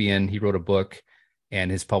 the Olympian. He wrote a book, and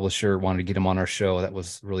his publisher wanted to get him on our show. That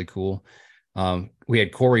was really cool. We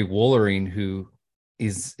had Corey Woolering, who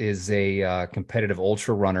is a competitive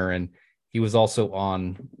ultra runner, and he was also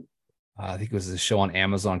on, I think it was a show on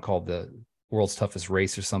Amazon called The World's Toughest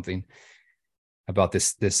Race or something, about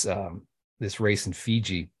this race in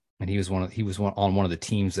Fiji, and he was on one of the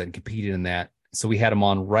teams that competed in that. So we had him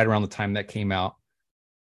on right around the time that came out,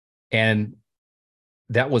 and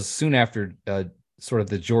that was soon after sort of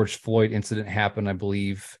the George Floyd incident happened, I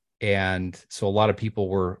believe. And so a lot of people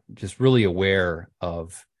were just really aware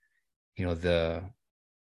of, the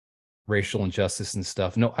racial injustice and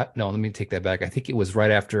stuff. No, let me take that back. I think it was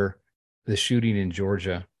right after the shooting in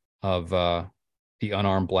Georgia of the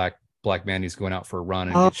unarmed black man who's going out for a run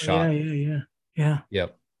and gets shot. Yeah.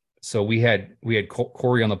 Yep. So we had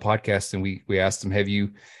Corey on the podcast, and we asked him,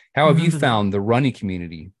 how have you found the running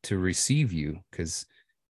community to receive you? Because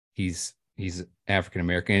he's African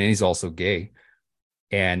American, and he's also gay.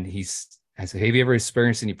 And I said, have you ever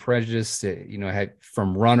experienced any prejudice,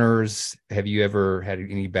 from runners? Have you ever had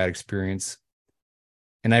any bad experience?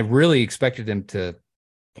 And I really expected him to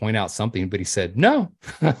point out something, but he said, no.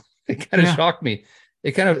 It kind of shocked me.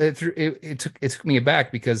 It took me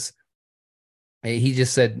aback, because he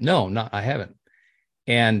just said, no, I haven't.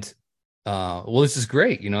 And well, this is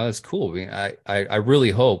great. That's cool. I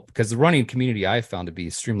really hope, because the running community I found to be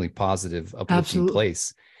extremely positive, uplifting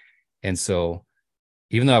place. And so,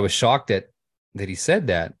 even though I was shocked that he said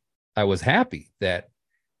that, I was happy that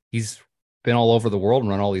he's been all over the world and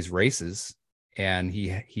run all these races, and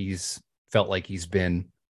he's felt like he's been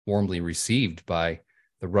warmly received by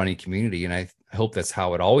the running community. And I hope that's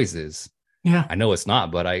how it always is. Yeah. I know it's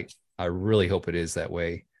not, but I really hope it is that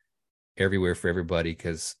way everywhere for everybody,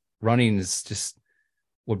 because running is just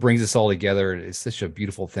what brings us all together. It's such a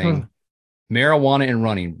beautiful thing. Marijuana and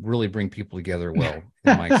running really bring people together well,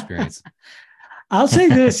 in my experience. I'll say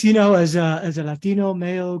this, as a Latino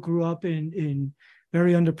male, grew up in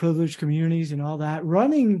very underprivileged communities and all that,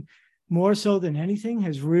 running more so than anything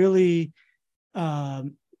has really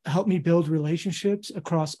helped me build relationships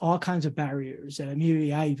across all kinds of barriers that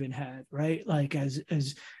maybe I even had, right? Like, as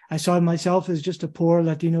I saw myself as just a poor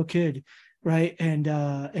Latino kid, right? And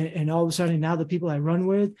all of a sudden now the people I run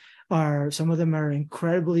with some of them are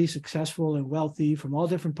incredibly successful and wealthy from all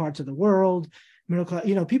different parts of the world, middle class,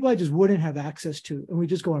 people I just wouldn't have access to. And we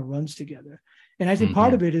just go on runs together. And I think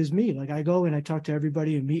part of it is me. Like, I go and I talk to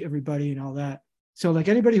everybody and meet everybody and all that. So, like,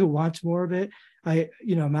 anybody who wants more of it,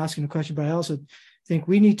 I'm asking a question, but I also think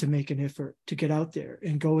we need to make an effort to get out there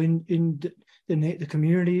and go in the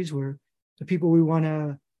communities where the people we want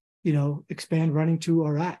to, expand running to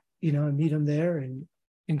are at, and meet them there and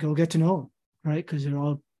go get to know them, right? Because they're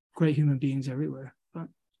all great human beings everywhere. But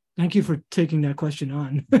thank you for taking that question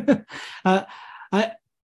on.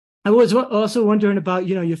 I was also wondering about,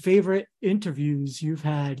 your favorite interviews you've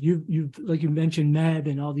had. You've like you mentioned Meb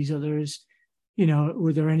and all these others.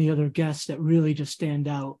 Were there any other guests that really just stand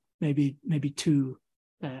out? Maybe two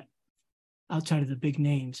that outside of the big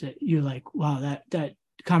names that you're like, wow, that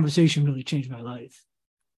conversation really changed my life,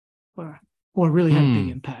 or really had a big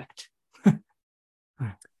impact.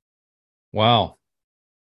 Wow.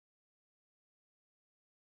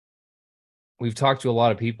 We've talked to a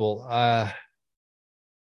lot of people. I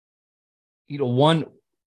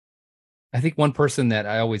think one person that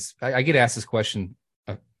I get asked this question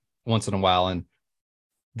once in a while, and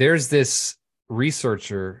there's this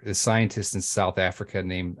researcher, this scientist in South Africa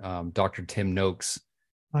named Dr. Tim Noakes.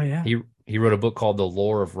 Oh yeah. He wrote a book called The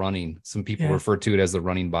Lore of Running. Some people refer to it as the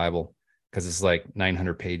Running Bible, because it's like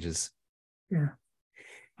 900 pages. Yeah.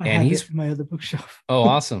 And he's in my other bookshelf. Oh,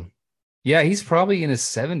 awesome. Yeah, he's probably in his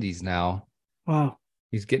 70s now. Wow.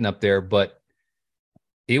 He's getting up there, but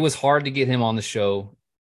it was hard to get him on the show.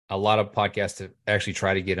 a lot of podcasts to actually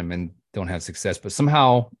try to get him and don't have success, but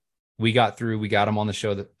somehow we got through. We got him on the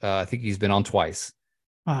show that I think he's been on twice.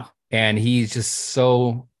 Wow. And he's just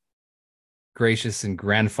so gracious and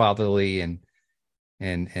grandfatherly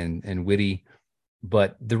and witty.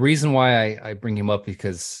 But the reason why I bring him up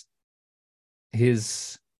because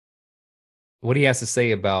what he has to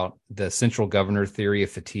say about the central governor theory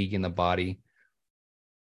of fatigue in the body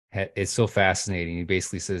is so fascinating. He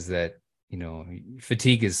basically says that,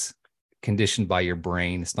 fatigue is conditioned by your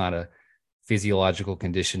brain. It's not a physiological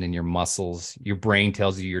condition in your muscles. Your brain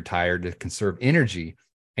tells you you're tired to conserve energy.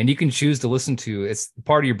 And you can choose to listen to it's the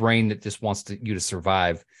part of your brain that just wants you to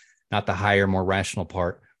survive, not the higher, more rational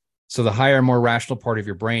part. So the higher, more rational part of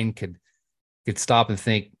your brain could stop and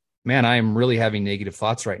think, man, I am really having negative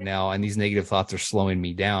thoughts right now. And these negative thoughts are slowing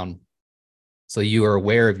me down. So you are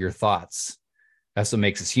aware of your thoughts. That's what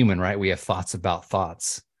makes us human, right? We have thoughts about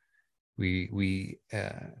thoughts. We're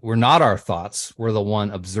not our thoughts. We're the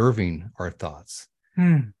one observing our thoughts.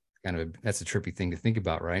 That's a trippy thing to think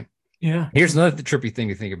about, right? Yeah. Here's another trippy thing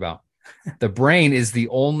to think about. The brain is the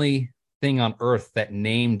only thing on earth that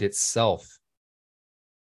named itself.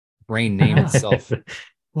 Brain named itself.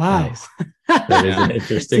 Wow. Nice. That is an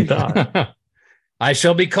interesting thought. I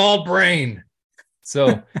shall be called Brain.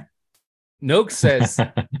 So Noakes says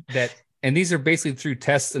that, and these are basically through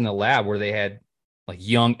tests in the lab where they had like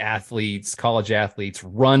young athletes, college athletes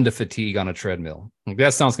run to fatigue on a treadmill. Like,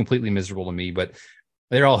 that sounds completely miserable to me, but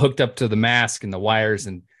they're all hooked up to the mask and the wires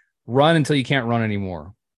and run until you can't run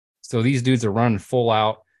anymore. So these dudes are running full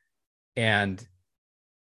out and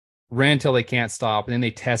ran until they can't stop. And then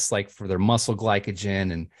they test like for their muscle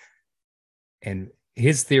glycogen. And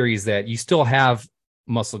his theory is that you still have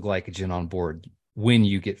muscle glycogen on board when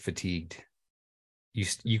you get fatigued.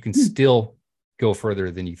 You can still go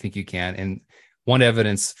further than you think you can. And one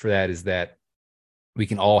evidence for that is that we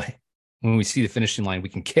can all, when we see the finishing line, we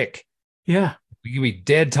can kick. Yeah. We can be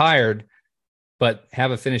dead tired, but have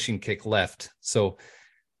a finishing kick left. So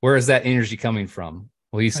where is that energy coming from?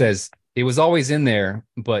 Well, he says it was always in there,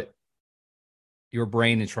 but your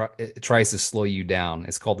brain it tries to slow you down.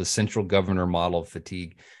 It's called the central governor model of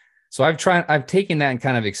fatigue. So I've taken that and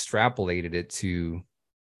kind of extrapolated it to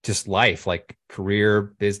just life, like career,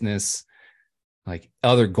 business, like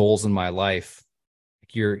other goals in my life.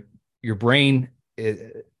 Your brain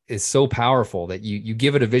is so powerful that you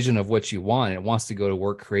give it a vision of what you want, and it wants to go to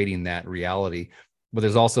work creating that reality. But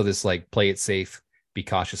there's also this like play it safe, be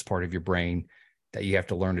cautious part of your brain that you have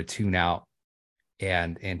to learn to tune out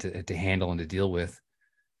and to handle and to deal with.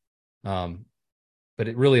 But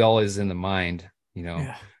it really all is in the mind,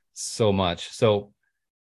 so much. So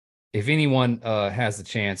if anyone has the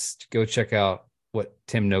chance to go check out what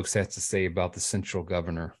Tim Noakes has to say about the central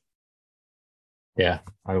governor. Yeah,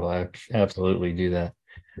 I will absolutely do that.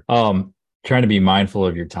 Trying to be mindful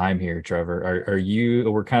of your time here, Trevor. Are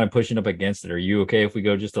you, we're kind of pushing up against it. Are you okay if we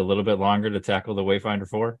go just a little bit longer to tackle the Wayfinder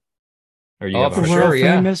 4? Or you for sure,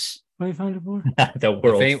 yeah. Famous Wayfinder 4?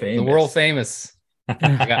 The world famous.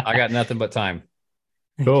 I got nothing but time.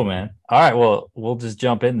 Cool, man. All right, well, we'll just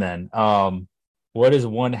jump in then. What is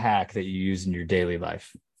one hack that you use in your daily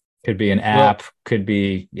life? Could be an app, could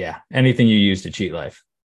be, anything you use to cheat life.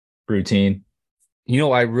 Routine.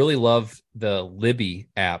 I really love the Libby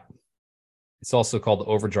app. It's also called the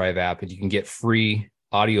Overdrive app, and you can get free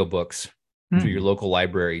audiobooks through your local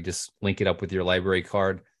library. Just link it up with your library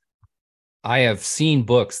card. I have seen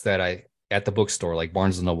books that at the bookstore, like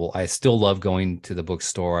Barnes and Noble. I still love going to the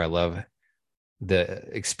bookstore. I love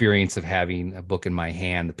the experience of having a book in my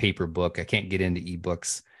hand, the paper book. I can't get into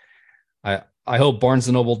ebooks. I hope Barnes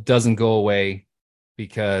and Noble doesn't go away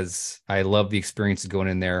because I love the experience of going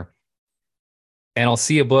in there. And I'll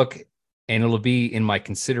see a book and it'll be in my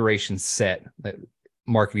consideration set, that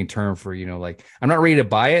marketing term for, like I'm not ready to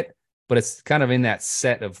buy it, but it's kind of in that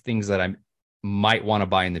set of things that I might want to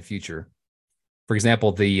buy in the future. For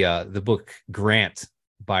example, the book Grant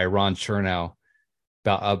by Ron Chernow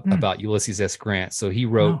about Ulysses S. Grant. So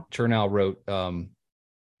Chernow wrote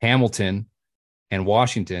Hamilton and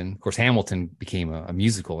Washington. Of course, Hamilton became a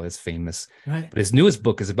musical. It's famous. Right. But his newest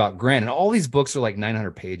book is about Grant. And all these books are like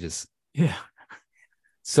 900 pages. Yeah.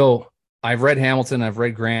 So I've read Hamilton, I've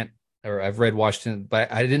read Grant, or I've read Washington,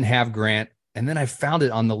 but I didn't have Grant. And then I found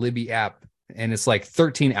it on the Libby app, and it's like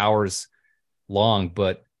 13 hours long,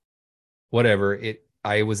 but whatever.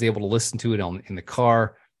 I was able to listen to it in the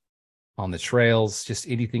car, on the trails, just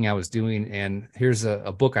anything I was doing. And here's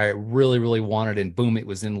a book I really, really wanted, and boom, it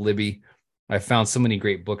was in Libby. I found so many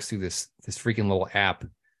great books through this freaking little app,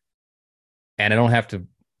 and I don't have to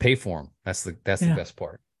pay for them. That's the best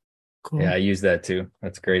part. Cool. Yeah, I use that too.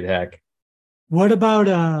 That's a great hack. What about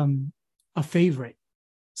a favorite?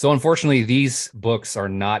 So unfortunately, these books are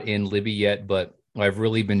not in Libby yet, but I've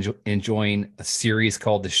really been enjoying a series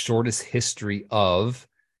called The Shortest History of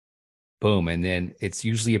Boom. And then it's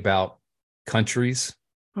usually about countries.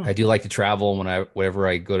 Oh, I do like to travel. Whenever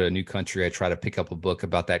I go to a new country, I try to pick up a book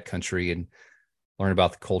about that country and learn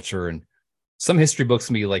about the culture. And some history books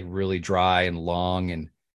can be like really dry and long.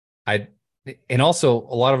 I, and also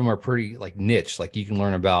a lot of them are pretty like niche. Like you can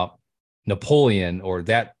learn about Napoleon or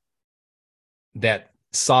that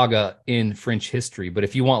saga in French history. But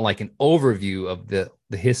if you want like an overview of the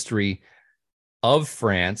history of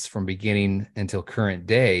France from beginning until current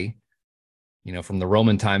day, from the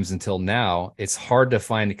Roman times until now, it's hard to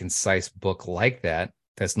find a concise book like that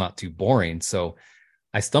that's not too boring. So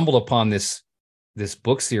I stumbled upon this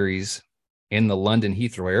book series in the London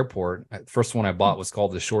Heathrow Airport. The first one I bought was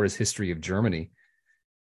called The Shortest History of Germany,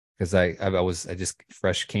 because I just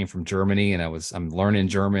fresh came from Germany and I'm learning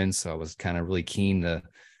German, so I was kind of really keen to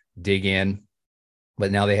dig in.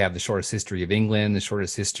 But now they have The Shortest History of England, The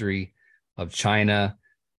Shortest History of China,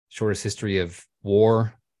 Shortest History of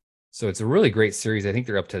War. So it's a really great series. I think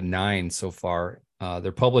they're up to 9 so far.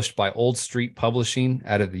 They're published by Old Street Publishing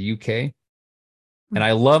out of the UK. And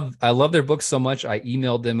I love their books so much. I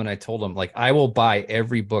emailed them and I told them, like, I will buy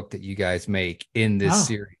every book that you guys make in this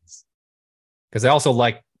series. Because I also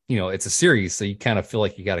like, it's a series, so you kind of feel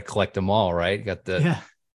like you got to collect them all, right? You got the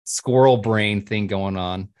squirrel brain thing going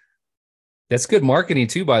on. That's good marketing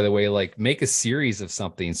too, by the way. Like, make a series of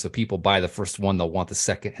something so people buy the first one, they'll want the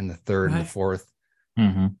second and the third and the fourth.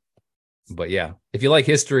 Mm-hmm. But yeah, if you like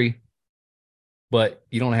history, but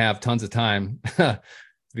you don't have tons of time to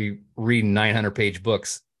be reading 900-page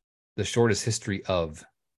books, The Shortest History of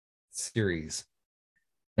series.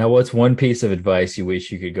 Now, what's one piece of advice you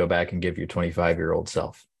wish you could go back and give your 25-year-old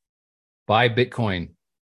self? Buy Bitcoin.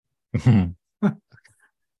 Now,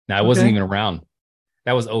 I wasn't even around.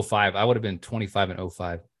 That was 05. I would have been 25 in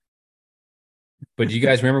 05. But do you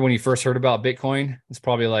guys remember when you first heard about Bitcoin? It's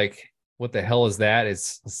probably like, what the hell is that?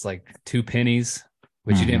 It's like 2 pennies,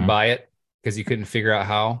 but you didn't buy it because you couldn't figure out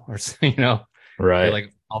how, or right. You're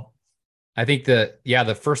like, I think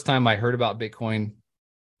the first time I heard about Bitcoin,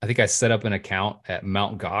 I think I set up an account at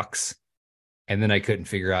Mt. Gox, and then I couldn't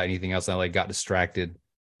figure out anything else. I like got distracted,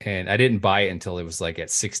 and I didn't buy it until it was like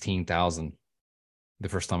at 16,000 the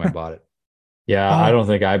first time I bought it. Yeah, I don't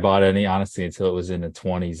think I bought any, honestly, until it was in the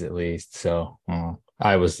 20s at least. So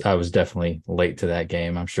I was definitely late to that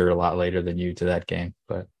game. I'm sure a lot later than you to that game,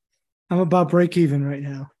 but I'm about break even right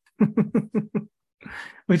now,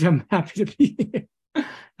 which I'm happy to be here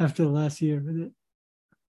after the last year with it.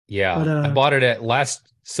 Yeah, but, I bought it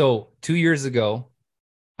 2 years ago.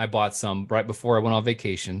 I bought some right before I went on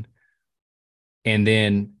vacation, and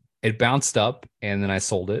then it bounced up, and then I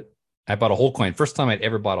sold it. I bought a whole coin. First time I'd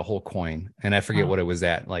ever bought a whole coin, and I forget what it was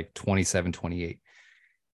at, like 27, 28.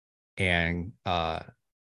 And I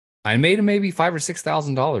made maybe $5,000 or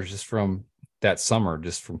 $6,000 just from that summer,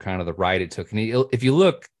 just from kind of the ride it took. And if you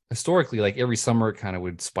look historically, like every summer, it kind of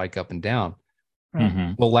would spike up and down.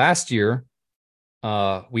 Mm-hmm. Well, last year,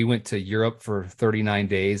 we went to Europe for 39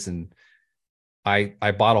 days, and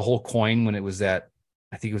I bought a whole coin when it was I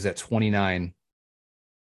think it was at 29.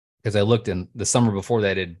 Because I looked, and the summer before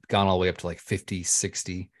that, it had gone all the way up to like 50,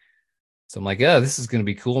 60. So I'm like, yeah, this is going to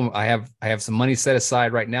be cool. I have some money set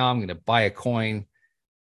aside right now. I'm going to buy a coin,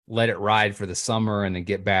 let it ride for the summer, and then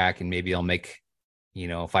get back, and maybe I'll make,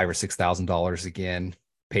 $5,000 or $6,000 again,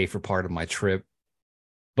 pay for part of my trip.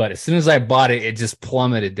 But as soon as I bought it, it just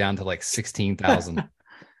plummeted down to like 16,000.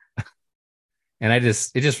 And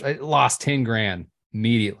it lost 10 grand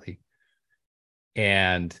immediately.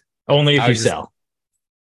 And only if you sell.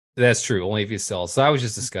 That's true. Only if you sell. So I was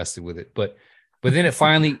just disgusted with it. But then it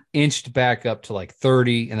finally inched back up to like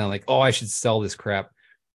 30. And I'm like, oh, I should sell this crap.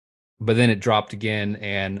 But then it dropped again.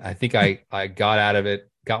 And I think I got out of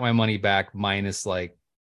it, got my money back minus like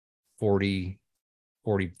 40,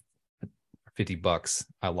 $50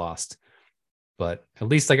 I lost. But at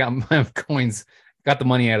least I got my coins, got the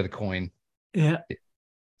money out of the coin. Yeah,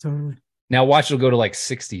 totally. Now watch, it'll go to like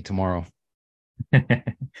 60 tomorrow.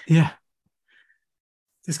 Yeah.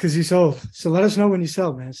 Just because you sold. So let us know when you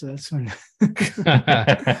sell, man. So that's when.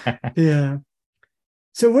 Yeah.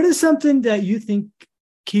 So what is something that you think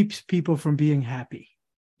keeps people from being happy?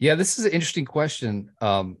 Yeah, this is an interesting question.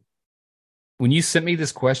 When you sent me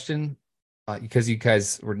this question, because you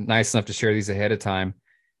guys were nice enough to share these ahead of time,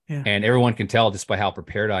 and everyone can tell just by how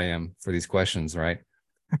prepared I am for these questions, right?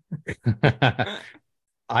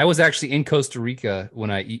 I was actually in Costa Rica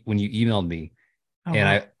when you emailed me,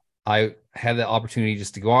 and I had the opportunity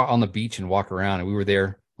just to go out on the beach and walk around, and we were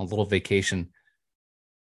there on a little vacation.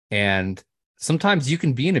 And sometimes you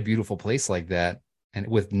can be in a beautiful place like that and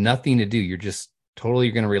with nothing to do, you're just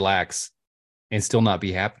totally going to relax and still not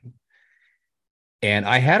be happy. And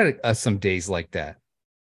I had some days like that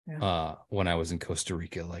when I was in Costa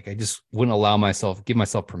Rica. Like I just wouldn't give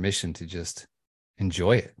myself permission to just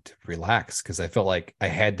enjoy it, to relax, because I felt like I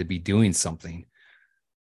had to be doing something.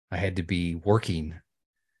 I had to be working.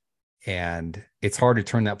 And it's hard to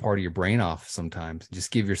turn that part of your brain off sometimes.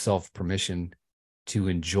 Just give yourself permission to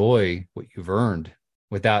enjoy what you've earned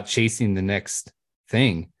without chasing the next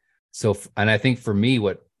thing. So, and I think for me,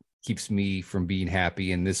 what keeps me from being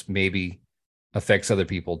happy, and this maybe affects other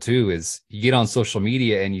people too, is you get on social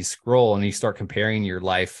media and you scroll and you start comparing your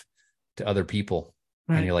life to other people.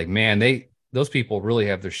 Right. And you're like, man, those people really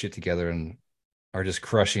have their shit together and are just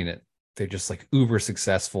crushing it. They're just like uber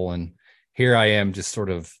successful. And here I am just sort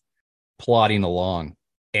of plodding along.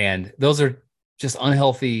 And those are just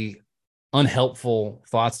unhelpful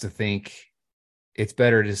thoughts to think. It's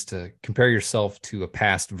better just to compare yourself to a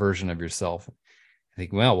past version of yourself. I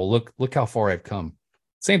think, well, look how far I've come.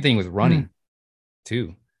 Same thing with running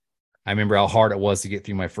too. I remember how hard it was to get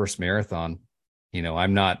through my first marathon.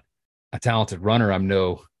 I'm not a talented runner. I'm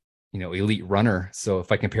no, elite runner. So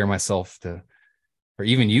if I compare myself to, or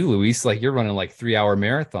even you, Luis, like you're running like 3-hour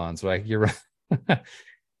marathons, right? You're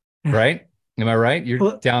right. Am I right?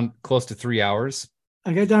 You're down close to 3 hours.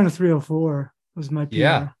 I got down to 3:04 was my PR.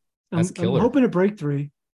 Yeah, that's killer. I'm hoping to break 3,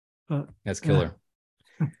 but that's killer.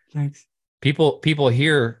 Thanks. People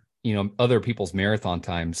hear, other people's marathon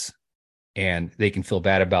times and they can feel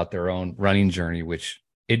bad about their own running journey, which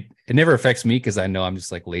it never affects me because I know I'm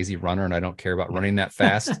just like lazy runner and I don't care about running that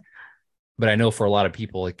fast. But I know for a lot of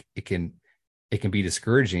people, it can be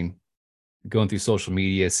discouraging going through social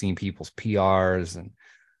media, seeing people's PRs, and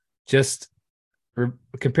just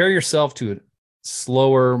compare yourself to a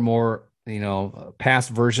slower, more, past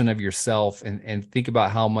version of yourself, and think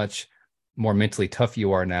about how much more mentally tough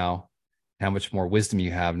you are now, how much more wisdom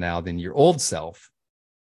you have now than your old self.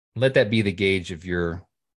 Let that be the gauge of your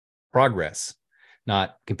progress,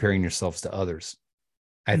 not comparing yourselves to others.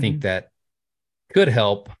 I think that could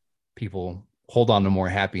help people hold on to more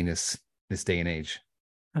happiness this day and age.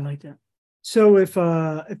 I like that. So if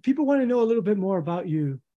people want to know a little bit more about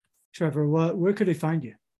you, Trevor, where could they find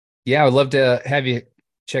you? Yeah, I would love to have you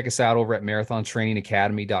check us out over at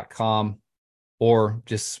marathontrainingacademy.com, or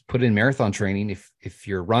just put in marathon training if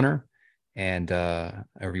you're a runner and or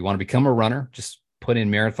you want to become a runner. Just put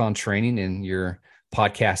in marathon training in your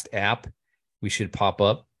podcast app. We should pop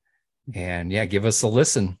up, and give us a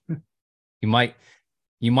listen. You might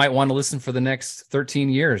want to listen for the next 13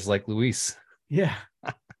 years, like Luis. Yeah.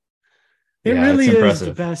 It really is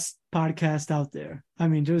the best podcast out there. I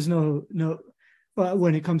mean, there's no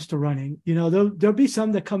when it comes to running, there'll be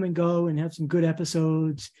some that come and go and have some good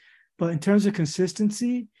episodes, but in terms of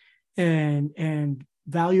consistency and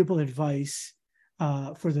valuable advice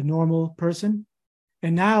for the normal person.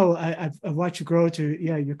 And now I've watched you grow to,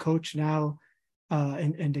 your coach now,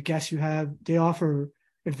 and the guests you have, they offer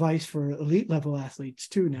advice for elite level athletes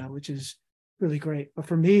too now, which is really great. But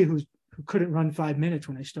for me, who couldn't run 5 minutes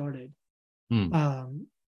when I started,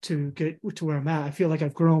 to get to where I'm at, I feel like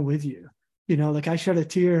I've grown with you. Like I shed a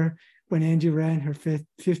tear when Angie ran her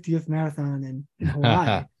 50th marathon in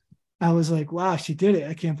Hawaii. I was like, wow, she did it.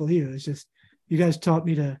 I can't believe it. It's just, you guys taught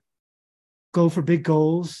me to go for big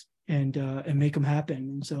goals and make them happen.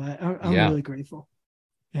 And so I'm really grateful.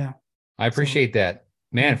 Yeah. I appreciate that,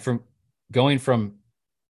 man. From going from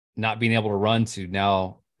not being able to run to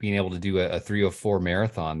now being able to do a 3:04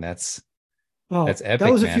 marathon. That's epic.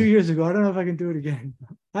 That was a few years ago. I don't know if I can do it again.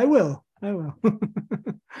 I will.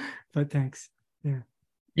 But thanks. Yeah.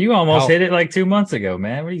 You almost hit it like 2 months ago,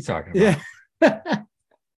 man. What are you talking about? Yeah.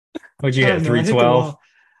 What'd you hit? 3:12?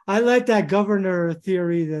 I like that governor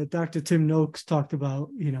theory that Dr. Tim Noakes talked about,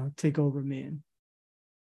 take over me.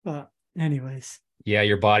 But anyways. Yeah,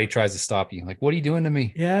 your body tries to stop you. Like, what are you doing to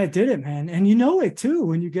me? Yeah, I did it, man. And you know it too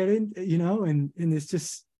when you get in, and it's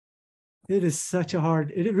just, it is such a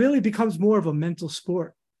hard, it really becomes more of a mental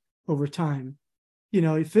sport over time.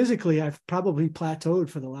 Physically, I've probably plateaued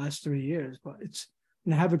for the last 3 years, but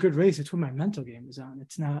when I have a good race, it's when my mental game is on.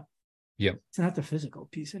 It's not, it's not the physical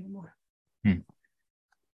piece anymore.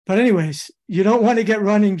 But anyways, you don't want to get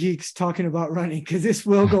running geeks talking about running because this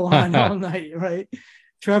will go on all night, right?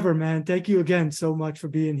 Trevor, man, thank you again so much for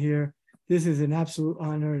being here. This is an absolute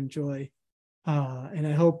honor and joy. And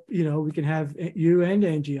I hope, we can have you and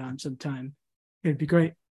Angie on sometime. It'd be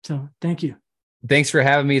great. So thank you. Thanks for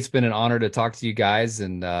having me. It's been an honor to talk to you guys,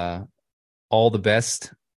 and all the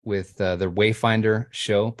best with the Wayfinder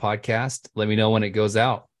show podcast. Let me know when it goes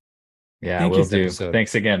out. Yeah, Thank will you. do. Episode.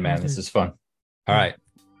 Thanks again, man. This is fun. All right.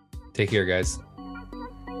 Take care, guys.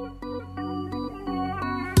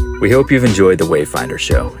 We hope you've enjoyed the Wayfinder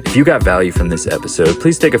Show. If you got value from this episode,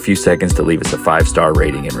 please take a few seconds to leave us a 5-star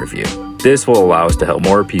rating and review. This will allow us to help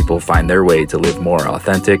more people find their way to live more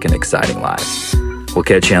authentic and exciting lives. We'll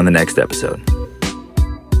catch you on the next episode.